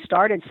thankful that we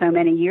started so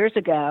many years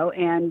ago,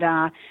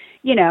 and,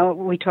 you know,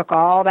 we took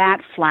all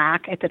that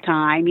flack at the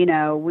time. You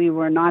know, we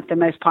were not the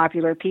most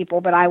popular people,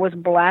 but I was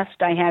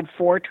blessed. I had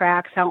 4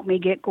 tracks help me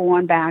get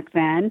going back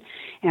then,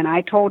 and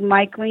I told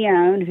Mike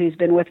Leone, who's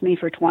been with me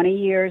for 20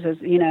 years, as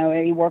you know,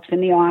 he works in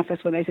the office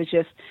with me, says,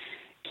 just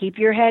keep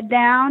your head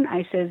down.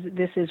 I says,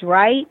 this is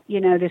right.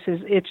 You know,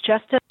 it's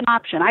just an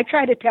option. I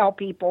try to tell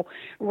people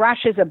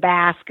Rush is a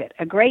basket,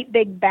 a great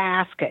big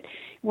basket.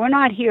 We're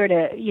not here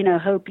to, you know,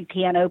 hope you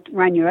can't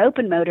run your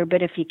open motor,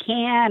 but if you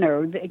can,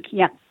 or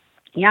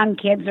young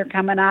kids are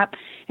coming up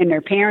and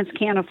their parents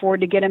can't afford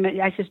to get them,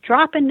 I says,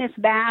 drop in this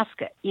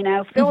basket, you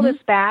know, fill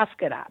this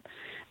basket up.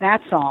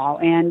 That's all.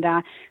 And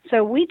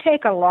so we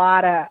take a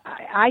lot of,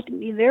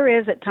 there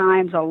is at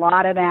times a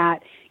lot of that.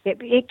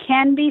 It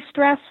can be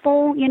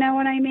stressful, you know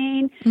what I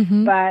mean?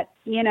 Mm-hmm. But,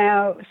 you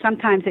know,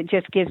 sometimes it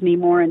just gives me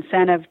more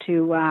incentive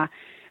to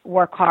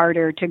work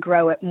harder, to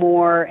grow it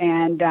more.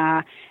 And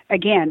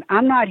again,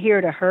 I'm not here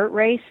to hurt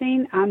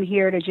racing. I'm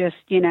here to just,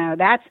 you know,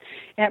 that's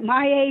at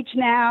my age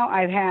now.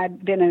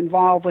 I've been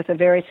involved with a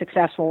very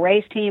successful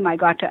race team. I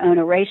got to own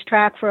a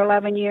racetrack for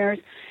 11 years.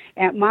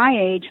 At my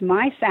age,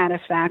 my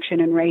satisfaction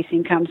in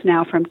racing comes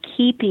now from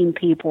keeping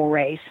people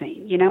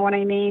racing. You know what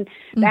I mean?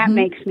 Mm-hmm. That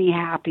makes me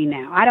happy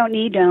now. I don't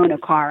need to own a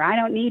car. I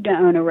don't need to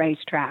own a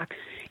racetrack.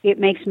 It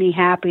makes me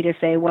happy to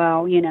say,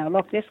 well, you know,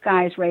 look, this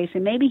guy's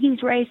racing. Maybe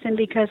he's racing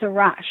because of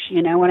Rush.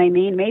 You know what I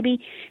mean?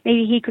 Maybe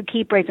he could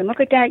keep racing. Look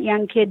at that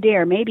young kid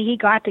there. Maybe he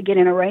got to get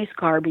in a race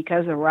car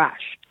because of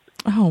Rush.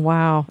 Oh,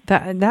 wow.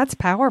 That's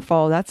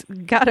powerful. That's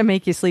got to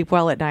make you sleep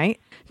well at night.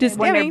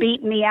 When they're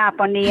beating me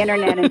up on the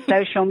internet and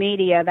social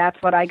media,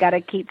 that's what I got to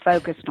keep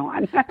focused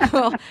on.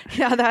 Well,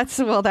 yeah,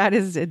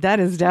 that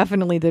is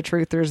definitely the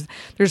truth.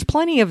 There's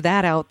plenty of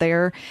that out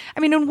there.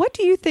 I mean, and what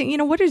do you think? You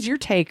know, what is your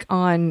take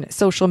on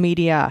social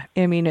media?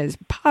 I mean, is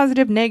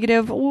positive,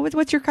 negative?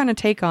 What's your kind of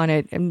take on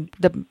it and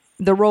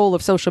the role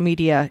of social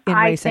media in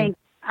racing?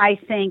 I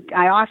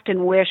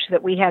often wish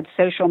that we had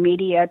social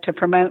media to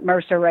promote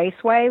Mercer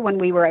Raceway when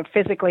we were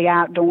physically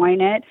out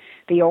doing it,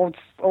 the old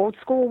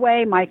school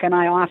way. Mike and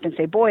I often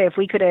say, boy, if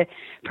we could have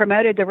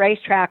promoted the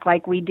racetrack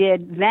like we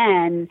did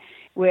then,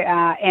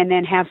 and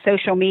then have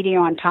social media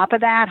on top of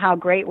that, how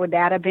great would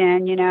that have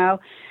been, you know?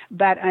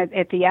 But on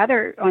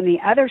the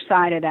other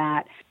side of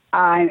that,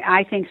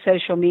 I think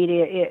social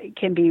media, it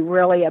can be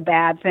really a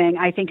bad thing.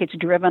 I think it's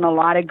driven a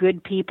lot of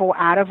good people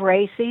out of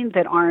racing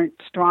that aren't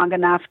strong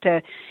enough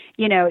to,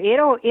 you know,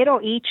 it'll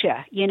eat you,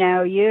 you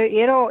know,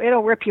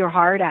 it'll rip your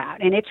heart out,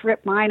 and it's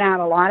ripped mine out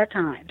a lot of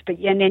times.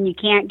 And then you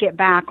can't get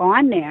back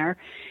on there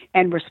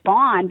and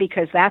respond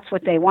because that's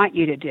what they want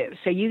you to do.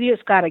 So you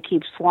just got to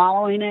keep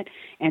swallowing it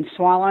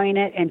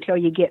until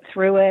you get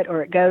through it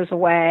or it goes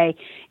away,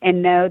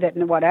 and know that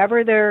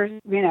whatever they're,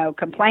 you know,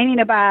 complaining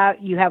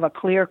about, you have a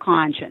clear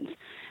conscience.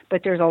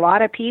 But there's a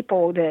lot of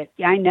people that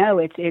I know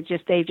they've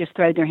just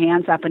thrown their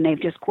hands up and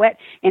they've just quit,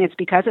 and it's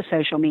because of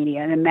social media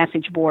and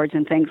message boards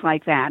and things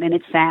like that, and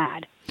it's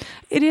sad.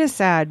 It is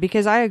sad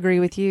because I agree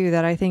with you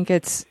that I think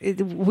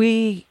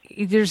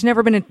there's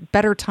never been a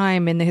better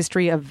time in the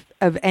history of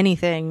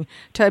anything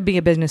to be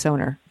a business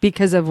owner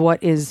because of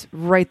what is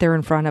right there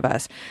in front of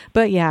us.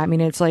 But yeah, I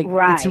mean, it's like,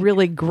 It's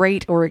really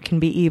great, or it can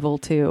be evil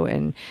too.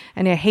 And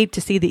I hate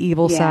to see the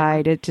evil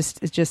side. It just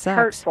sucks.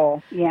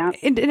 Hurtful. Yeah.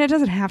 And it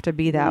doesn't have to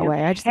be that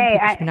way. I just think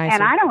it's nicer.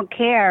 And I don't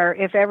care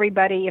if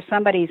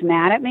somebody's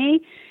mad at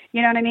me,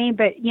 you know what I mean?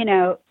 But, you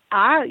know,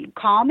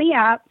 call me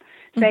up.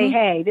 Say,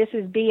 hey, this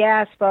is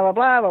BS, blah, blah,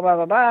 blah, blah, blah,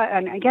 blah, blah.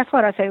 And guess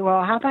what? I say,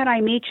 well, how about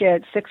I meet you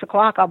at 6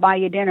 o'clock? I'll buy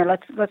you dinner.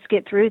 Let's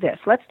get through this.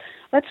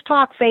 Let's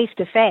talk face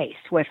to face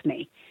with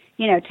me.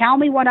 You know, tell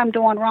me what I'm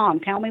doing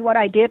wrong. Tell me what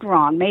I did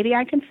wrong. Maybe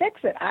I can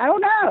fix it. I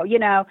don't know, you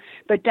know,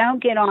 but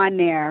don't get on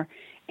there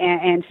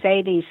and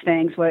say these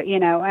things, you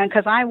know, and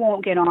because I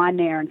won't get on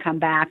there and come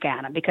back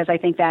at them, because I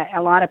think that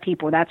a lot of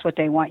people, that's what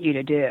they want you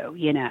to do,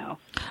 you know.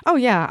 Oh,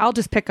 yeah. I'll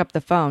just pick up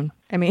the phone.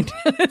 I mean,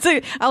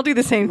 I'll do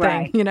the same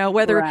thing, you know,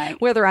 whether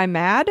I'm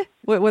mad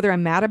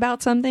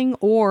about something,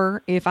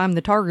 or if I'm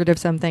the target of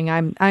something,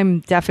 I'm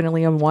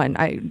definitely on one.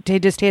 I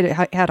just hit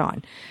it head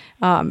on.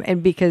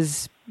 And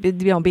because, you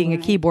know, being a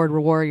keyboard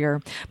warrior.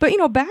 But, you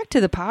know, back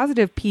to the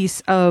positive piece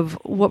of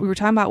what we were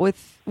talking about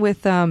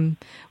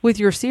with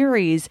your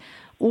series.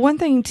 One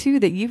thing, too,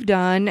 that you've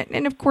done,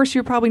 and of course,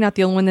 you're probably not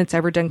the only one that's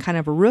ever done kind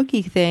of a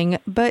rookie thing,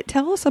 but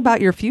tell us about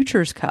your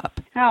Futures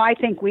Cup. Oh, I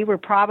think we were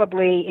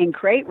probably in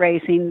crate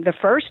racing the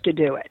first to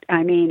do it.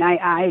 I mean,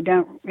 I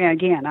don't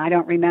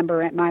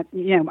remember it.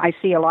 I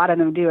see a lot of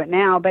them do it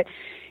now, but,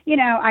 you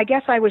know, I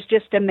guess I was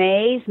just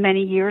amazed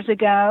many years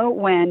ago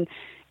when,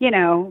 you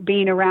know,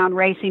 being around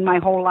racing my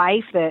whole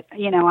life, that,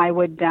 you know, I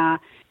would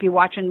be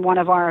watching one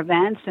of our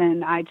events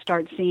and I'd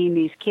start seeing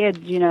these kids,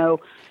 you know,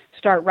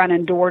 start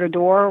running door to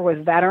door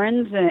with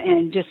veterans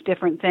and just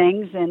different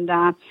things. And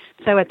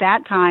so at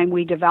that time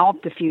we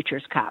developed the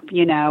Futures Cup,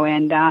 you know,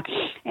 and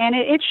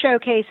it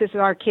showcases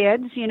our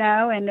kids, you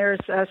know, and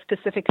there's a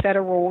specific set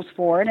of rules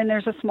for it, and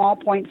there's a small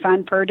point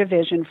fund per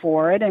division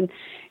for it. And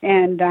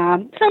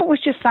so it was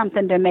just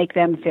something to make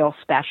them feel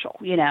special,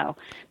 you know,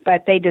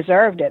 but they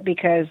deserved it,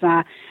 because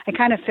I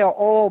kind of feel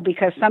old,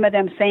 because some of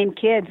them same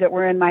kids that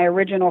were in my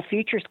original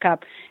Futures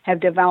Cup have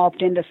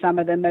developed into some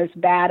of the most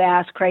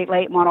badass crate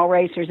late model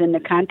racers in the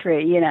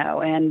country, you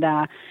know, and,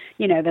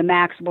 you know, the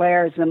Max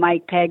Blairs, the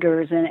Mike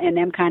Peggers, and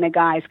them kind of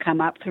guys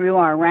come up through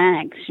our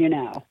ranks, you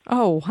know.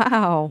 Oh,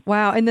 wow.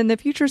 Wow. And then the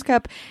Futures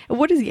Cup,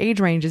 what is the age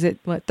range? Is it,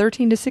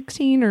 13 to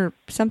 16 or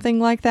something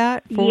like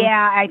that?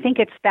 Yeah, I think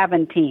it's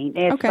 17.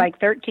 It's like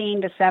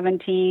 13 to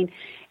 17.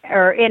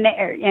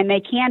 And they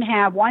can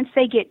have, once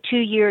they get 2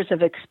 years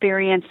of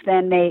experience,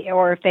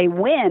 or if they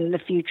win the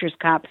Futures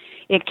Cup,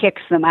 it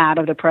kicks them out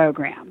of the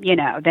program, you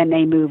know, then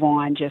they move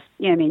on, just,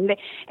 you know, I mean,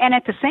 and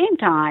at the same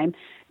time,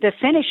 the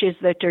finishes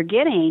that they're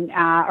getting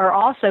are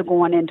also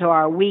going into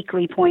our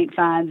weekly point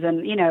funds,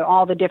 and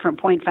all the different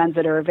point funds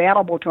that are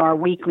available to our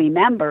weekly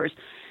members.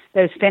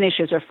 Those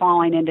finishes are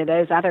falling into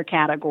those other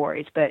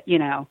categories, but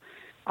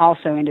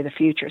also into the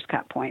Futures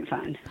Cup point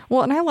fund.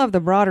 Well, and I love the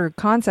broader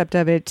concept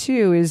of it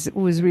too,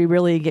 was we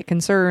really get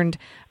concerned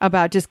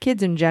about just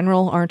kids in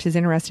general aren't as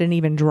interested in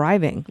even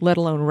driving, let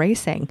alone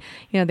racing.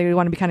 They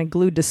want to be kind of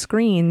glued to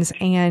screens,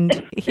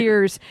 and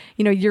here's,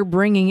 you're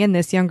bringing in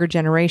this younger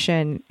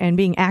generation and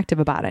being active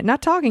about it,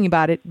 not talking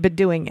about it, but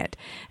doing it.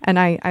 And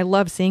I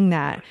love seeing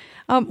that.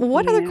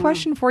 One other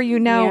question for you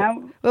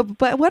now,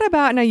 but what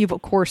about now? You've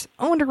of course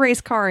owned a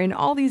race car and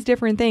all these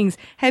different things.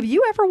 Have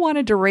you ever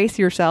wanted to race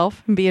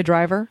yourself and be a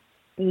driver?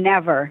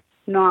 Never,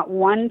 not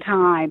one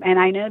time. And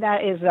I know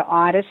that is the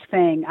oddest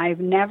thing. I've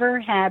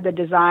never had the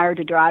desire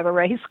to drive a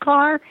race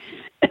car.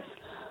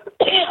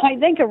 I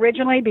think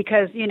originally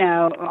because,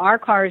 our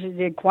cars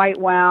did quite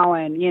well,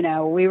 and,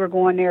 we were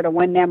going there to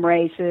win them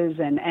races,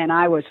 and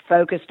I was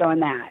focused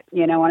on that,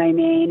 you know what I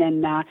mean?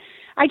 And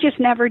I just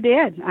never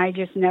did. I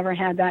just never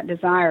had that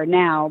desire.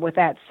 Now, with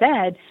that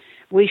said,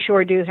 we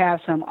sure do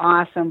have some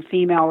awesome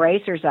female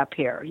racers up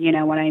here, you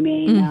know what I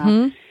mean?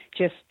 Mm-hmm.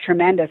 Just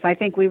tremendous. I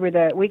think we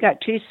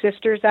got two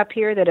sisters up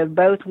here that have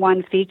both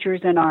won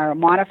features in our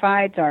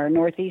modifieds, our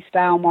Northeast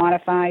style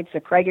modifieds,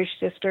 the Craigish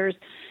sisters,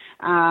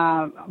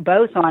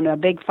 both on a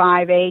big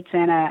 5/8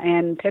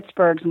 and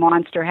Pittsburgh's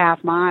monster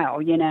half mile,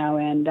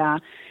 and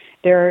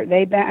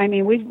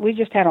we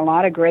just had a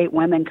lot of great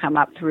women come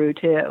up through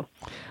too.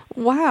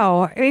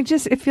 Wow.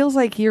 It feels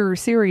like your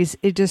series,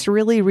 it just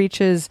really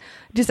reaches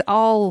just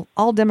all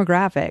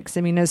demographics.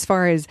 I mean, as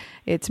far as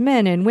it's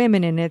men and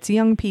women and it's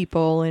young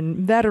people and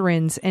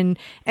veterans, and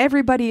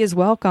everybody is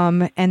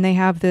welcome, and they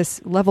have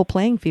this level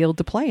playing field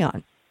to play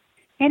on.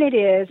 And it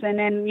is. And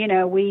then,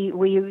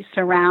 we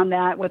surround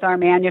that with our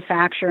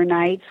manufacturer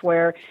nights,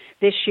 where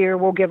this year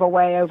we'll give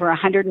away over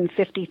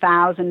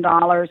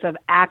 $150,000 of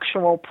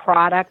actual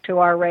product to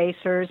our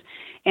racers.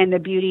 And the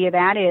beauty of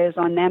that is,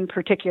 on them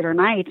particular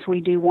nights,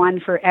 we do one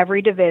for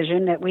every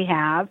division that we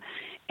have.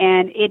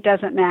 And it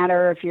doesn't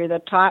matter if you're the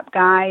top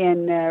guy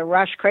in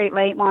Rush Crate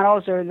Late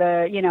Models, or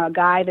a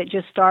guy that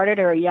just started,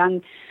 or a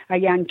young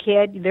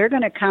kid. They're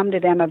going to come to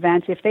them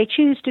events if they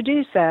choose to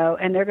do so,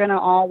 and they're going to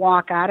all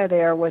walk out of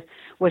there with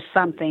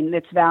something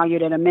that's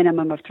valued at a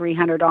minimum of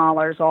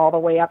 $300, all the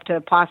way up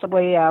to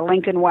possibly a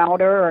Lincoln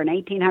welder or an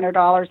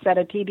 $1,800 set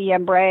of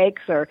TBM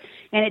brakes, and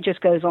it just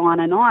goes on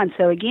and on.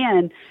 So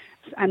again,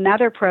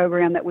 another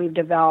program that we've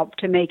developed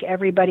to make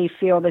everybody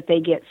feel that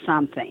they get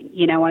something.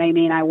 You know what I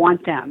mean? I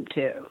want them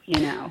to,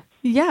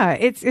 Yeah,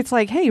 it's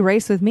like, hey,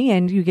 race with me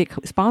and you get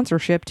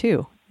sponsorship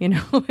too.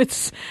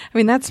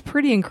 That's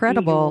pretty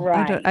incredible.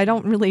 Right. I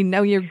don't really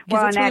know your.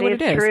 Well, and that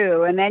is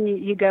true. And then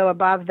you go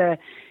above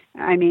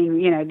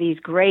these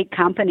great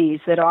companies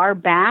that are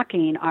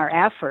backing our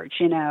efforts.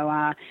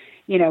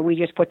 We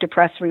just put the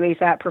press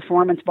release out.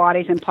 Performance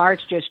Bodies and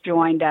Parts just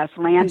joined us.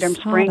 Landrum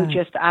Spring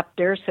just upped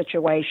their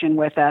situation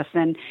with us,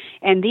 and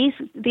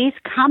these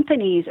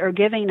companies are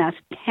giving us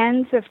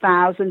tens of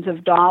thousands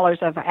of dollars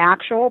of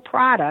actual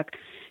product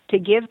to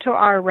give to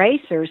our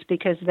racers,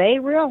 because they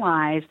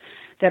realize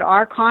that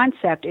our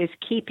concept is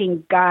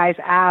keeping guys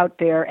out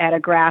there at a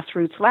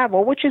grassroots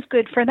level, which is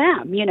good for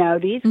them.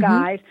 These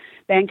guys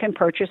then can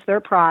purchase their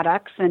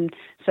products and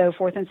so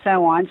forth and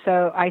so on.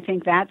 So I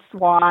think that's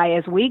why,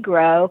 as we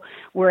grow,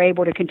 we're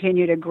able to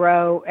continue to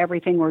grow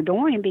everything we're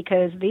doing,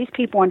 because these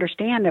people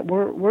understand that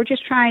we're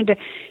just trying to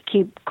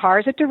keep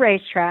cars at the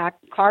racetrack,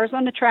 cars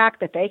on the track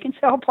that they can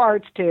sell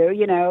parts to,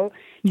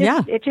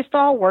 It just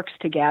all works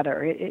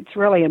together. It's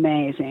really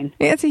amazing.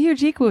 It's a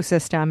huge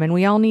ecosystem, and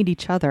we all need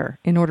each other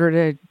in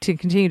order to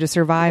continue to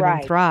survive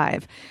and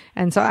thrive.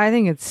 And so I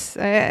think it's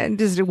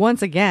just,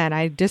 once again,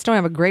 I just don't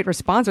have a great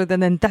response other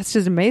than that's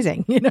just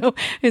amazing.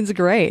 It's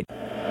great.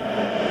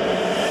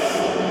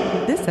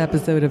 This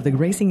episode of the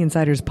Racing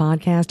Insiders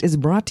podcast is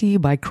brought to you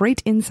by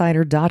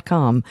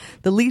CrateInsider.com,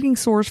 the leading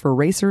source for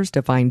racers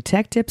to find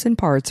tech tips and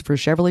parts for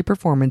Chevrolet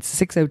Performance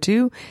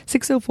 602,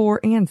 604,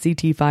 and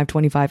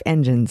CT525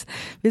 engines.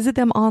 Visit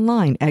them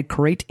online at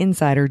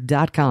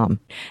CrateInsider.com.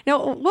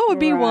 Now, what would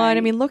be one,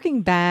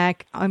 looking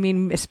back,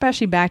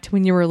 especially back to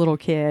when you were a little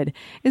kid,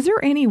 is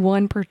there any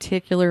one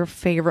particular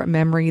favorite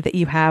memory that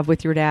you have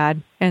with your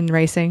dad and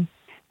racing?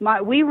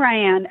 We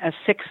ran a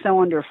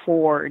 6-cylinder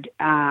Ford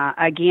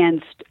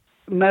against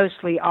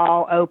mostly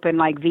all open,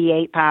 like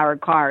V8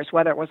 powered cars,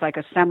 whether it was like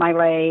a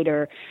semi-late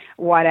or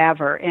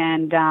whatever.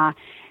 And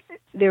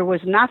there was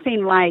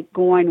nothing like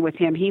going with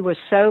him. He was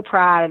so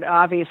proud,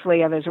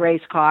 obviously, of his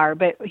race car,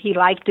 but he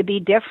liked to be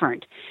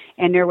different.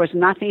 And there was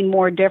nothing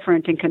more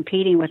different than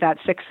competing with that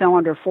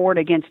 6-cylinder Ford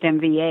against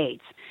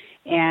MV8s.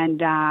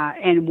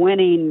 And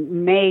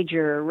winning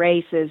major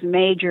races,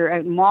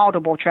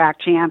 multiple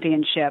track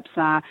championships.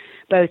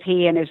 Both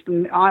he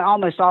and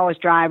almost all his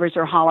drivers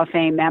are Hall of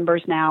Fame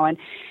members now, and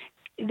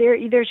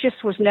there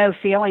just was no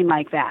feeling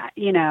like that,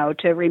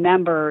 to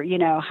remember,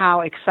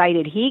 how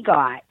excited he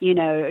got,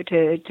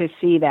 to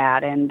see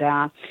that. And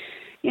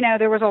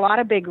there was a lot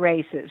of big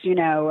races,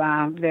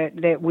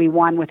 that we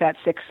won with that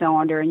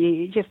 6-cylinder, and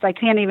you just, I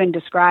can't even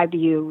describe to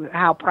you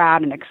how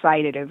proud and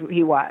excited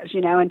he was,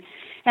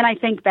 and I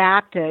think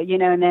back to,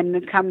 and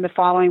then come the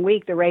following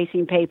week, the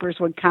racing papers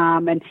would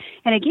come, and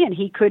again,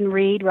 he couldn't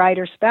read, write,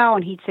 or spell,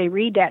 and he'd say,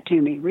 read that to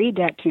me,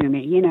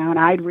 and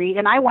I'd read,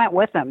 and I went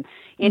with him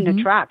in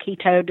the truck. He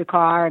towed the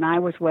car, and I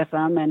was with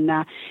him, and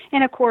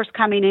of course,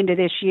 coming into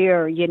this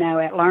year, at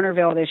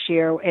Lernerville this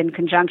year, in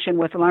conjunction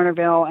with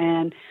Lernerville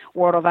and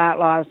World of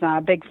Outlaws,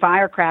 big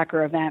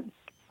firecracker event,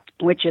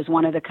 which is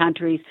one of the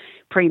country's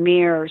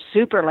premier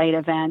super late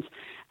events.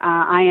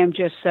 I am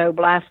just so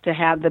blessed to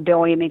have the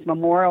Bill Emick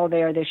Memorial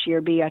there this year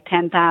be a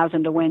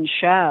 10,000 to win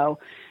show.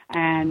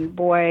 And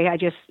boy,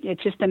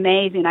 it's just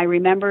amazing. I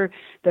remember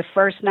the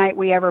first night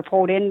we ever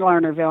pulled in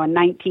Lernerville in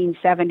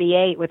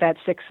 1978 with that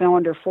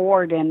 6-cylinder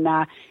Ford, and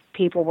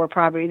people were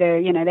probably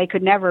there, they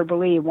could never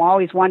believe. We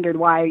always wondered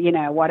why,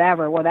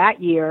 whatever. Well,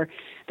 that year,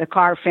 the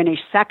car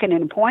finished second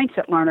in points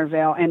at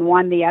Lernerville and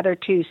won the other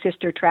two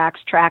sister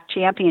tracks track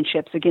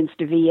championships against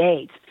the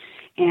V8s.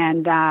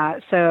 And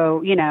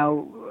so,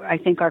 I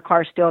think our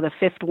car's still the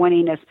fifth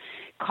winningest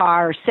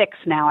car, 6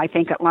 now, I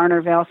think, at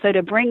Lernerville. So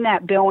to bring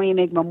that Bill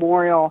Emick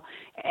Memorial,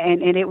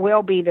 and it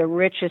will be the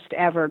richest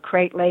ever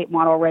crate late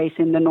model race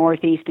in the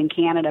Northeast in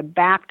Canada,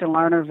 back to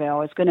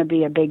Lernerville, is going to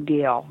be a big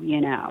deal,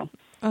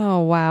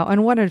 Oh, wow.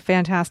 And what a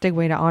fantastic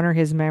way to honor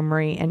his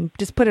memory and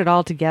just put it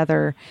all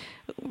together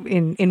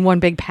in one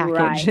big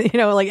package, right.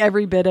 Like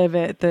every bit of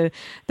it, the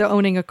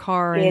owning a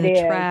car and the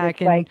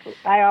track. It's like,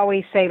 I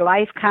always say,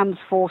 life comes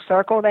full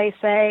circle, they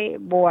say.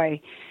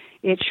 Boy,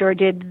 it sure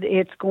did.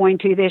 It's going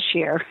to this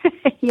year,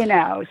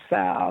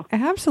 so.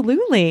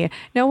 Absolutely.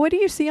 Now, what do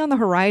you see on the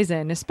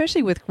horizon,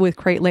 especially with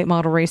crate late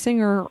model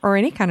racing or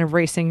any kind of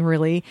racing,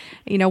 really?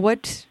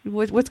 What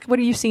are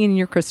you seeing in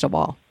your crystal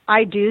ball?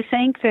 I do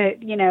think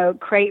that,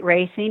 crate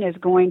racing is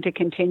going to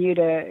continue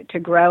to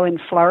grow and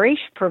flourish,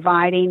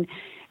 providing,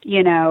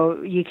 you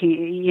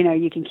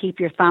can keep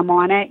your thumb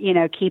on it,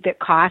 keep it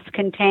cost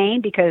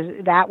contained, because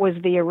that was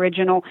the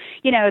original,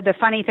 the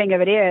funny thing of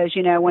it is,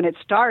 when it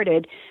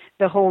started,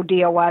 the whole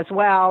deal was,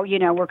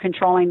 we're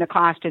controlling the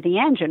cost of the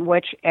engine,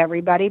 which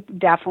everybody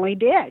definitely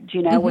did,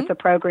 with the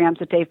programs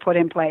that they've put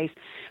in place.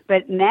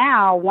 But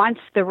now, once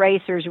the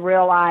racers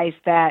realized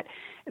that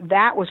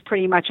was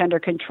pretty much under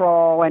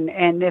control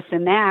and this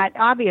and that,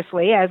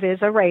 obviously, as is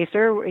a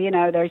racer,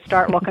 they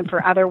start looking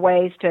for other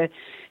ways to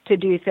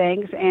do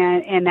things,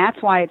 and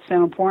that's why it's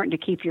so important to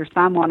keep your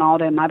thumb on all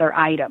them other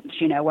items,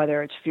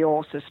 whether it's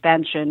fuel,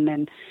 suspension,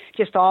 and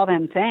just all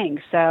them things.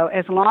 So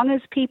as long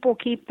as people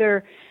keep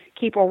a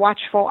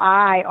watchful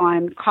eye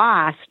on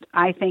cost,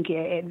 I think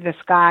the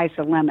sky's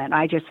the limit.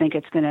 I just think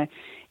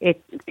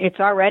it's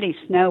already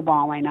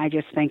snowballing. I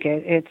just think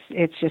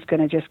it's just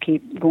going to just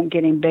keep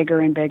getting bigger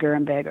and bigger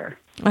and bigger.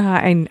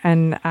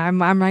 And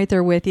I'm right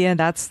there with you.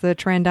 That's the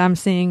trend I'm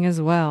seeing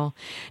as well.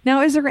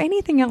 Now, is there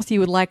anything else you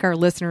would like our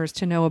listeners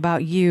to know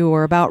about you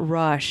or about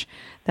Rush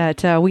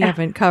that we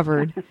haven't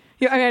covered?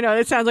 I know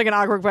it sounds like an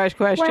awkward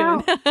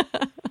question.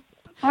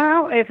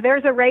 Well, if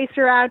there's a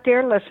racer out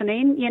there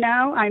listening,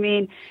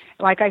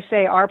 like I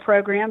say, our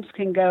programs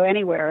can go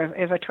anywhere.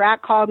 If a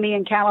track called me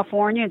in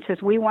California and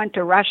says, we want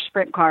to rush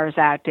sprint cars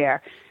out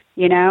there,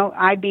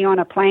 I'd be on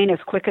a plane as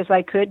quick as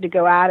I could to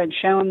go out and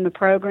show them the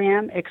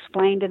program,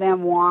 explain to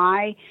them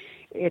why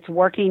it's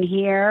working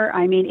here.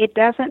 It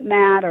doesn't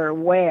matter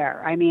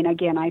where.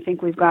 Again, I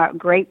think we've got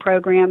great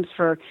programs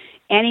for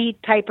any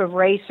type of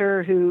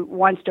racer who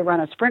wants to run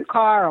a sprint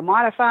car or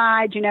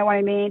modified, you know what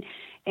I mean?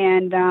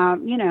 And,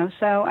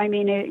 so,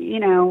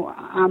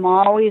 I'm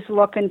always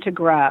looking to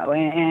grow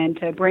and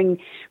to bring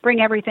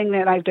everything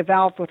that I've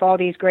developed with all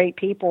these great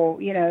people,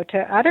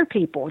 to other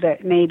people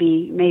that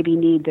maybe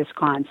need this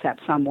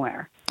concept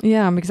somewhere.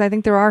 Yeah, because I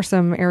think there are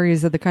some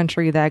areas of the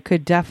country that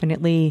could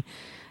definitely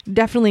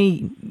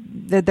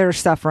that they're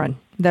suffering,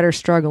 that are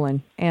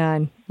struggling,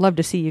 and love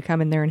to see you come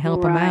in there and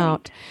help them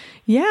out.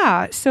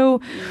 Yeah.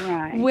 So,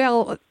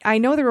 well, I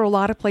know there are a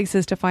lot of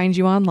places to find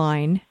you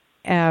online.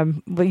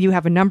 But you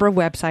have a number of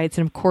websites,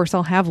 and of course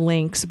I'll have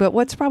links, but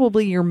what's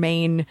probably your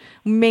main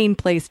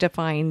place to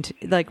find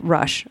like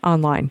Rush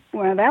online?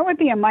 Well, that would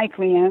be a Mike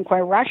Lee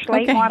inquiry.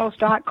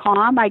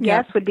 RushLateModels.com, I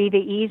guess, would be the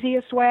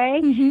easiest way.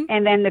 Mm-hmm.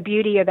 And then the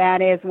beauty of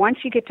that is once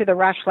you get to the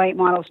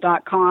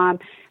RushLateModels.com,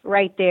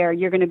 right there,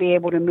 you're going to be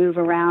able to move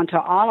around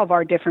to all of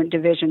our different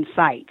division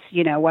sites,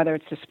 whether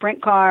it's the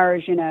sprint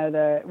cars,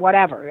 the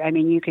whatever.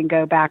 You can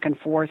go back and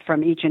forth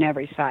from each and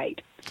every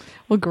site.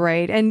 Well,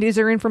 great. And is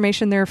there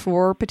information there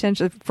for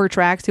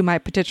tracks who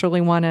might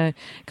potentially want to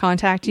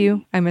contact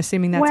you? I'm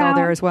assuming that's all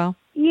there as well.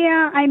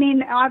 Yeah,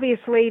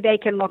 obviously they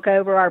can look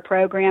over our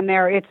program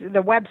there.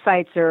 The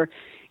websites are,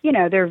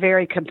 they're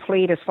very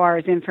complete as far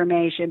as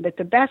information. But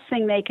the best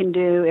thing they can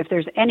do, if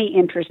there's any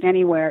interest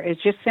anywhere, is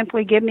just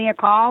simply give me a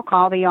call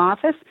the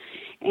office,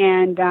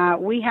 and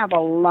we have a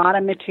lot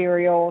of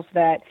materials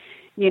that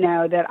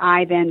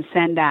I then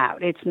send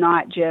out. It's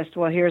not just,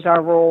 well, here's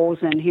our rules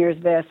and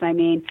here's this.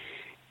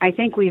 I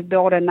think we've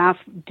built enough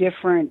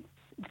different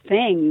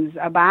things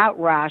about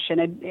Rush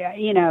and,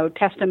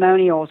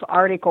 testimonials,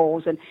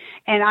 articles. And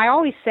I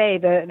always say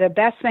the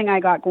best thing I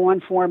got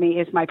going for me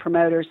is my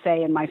promoters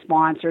say and my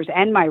sponsors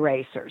and my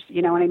racers.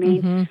 You know what I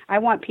mean? Mm-hmm. I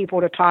want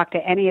people to talk to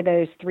any of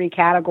those three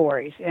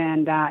categories.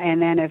 And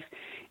then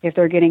if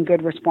they're getting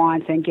good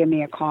response, then give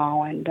me a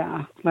call and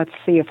let's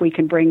see if we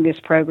can bring this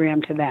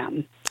program to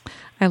them.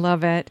 I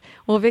love it.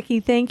 Well, Vicki,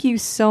 thank you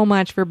so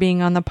much for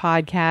being on the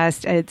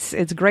podcast.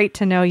 It's great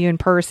to know you in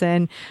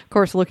person. Of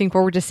course, looking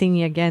forward to seeing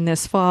you again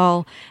this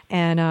fall,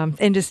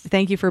 and just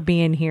thank you for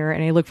being here.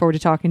 And I look forward to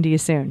talking to you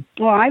soon.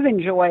 Well, I've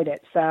enjoyed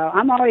it. So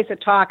I'm always a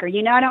talker.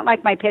 I don't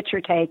like my picture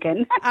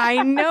taken.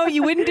 I know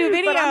you wouldn't do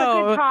video. But I'm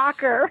a good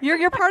talker.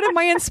 You're part of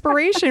my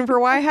inspiration for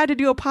why I had to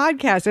do a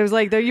podcast. It was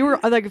like you were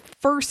like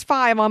first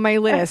 5 on my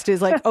list.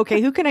 Is like, okay,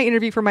 who can I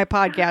interview for my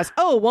podcast?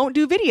 Oh, won't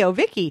do video,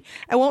 Vicki.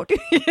 I won't do.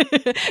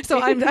 So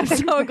I'm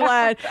so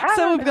glad.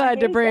 So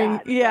glad to bring.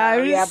 That,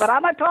 yeah, but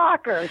I'm a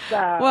talker. So,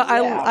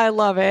 well, yeah. I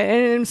love it,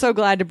 and I'm so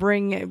glad to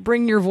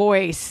bring your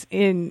voice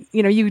in.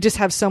 You just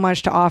have so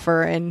much to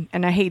offer, and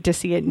I hate to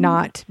see it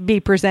not be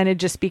presented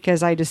just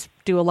because I just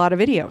do a lot of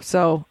video.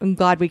 So I'm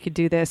glad we could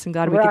do this, and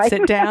glad we could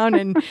sit down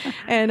and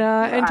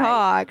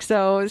talk.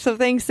 So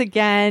thanks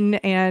again,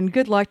 and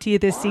good luck to you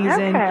this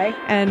season. Okay.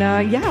 And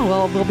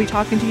we'll be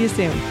talking to you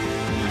soon.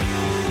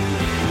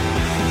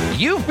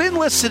 You've been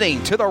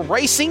listening to the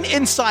Racing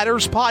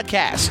Insiders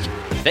Podcast.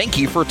 Thank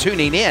you for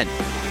tuning in.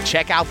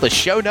 Check out the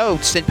show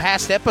notes and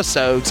past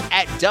episodes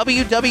at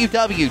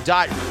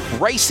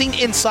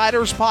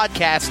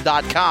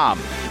www.racinginsiderspodcast.com.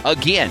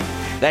 Again,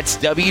 that's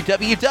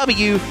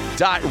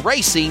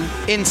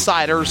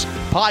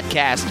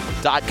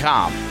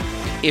www.racinginsiderspodcast.com.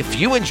 If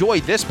you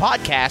enjoyed this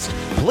podcast,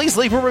 please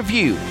leave a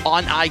review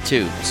on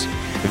iTunes.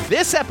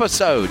 This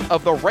episode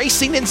of the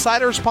Racing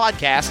Insiders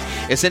Podcast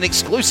is an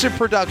exclusive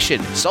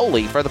production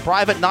solely for the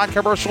private,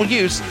 non-commercial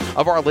use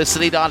of our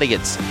listening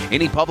audience.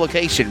 Any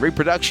publication,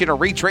 reproduction, or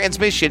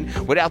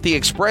retransmission without the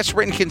express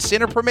written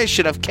consent or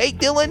permission of Kate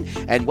Dillon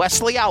and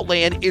Wesley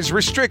Outland is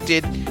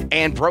restricted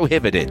and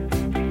prohibited.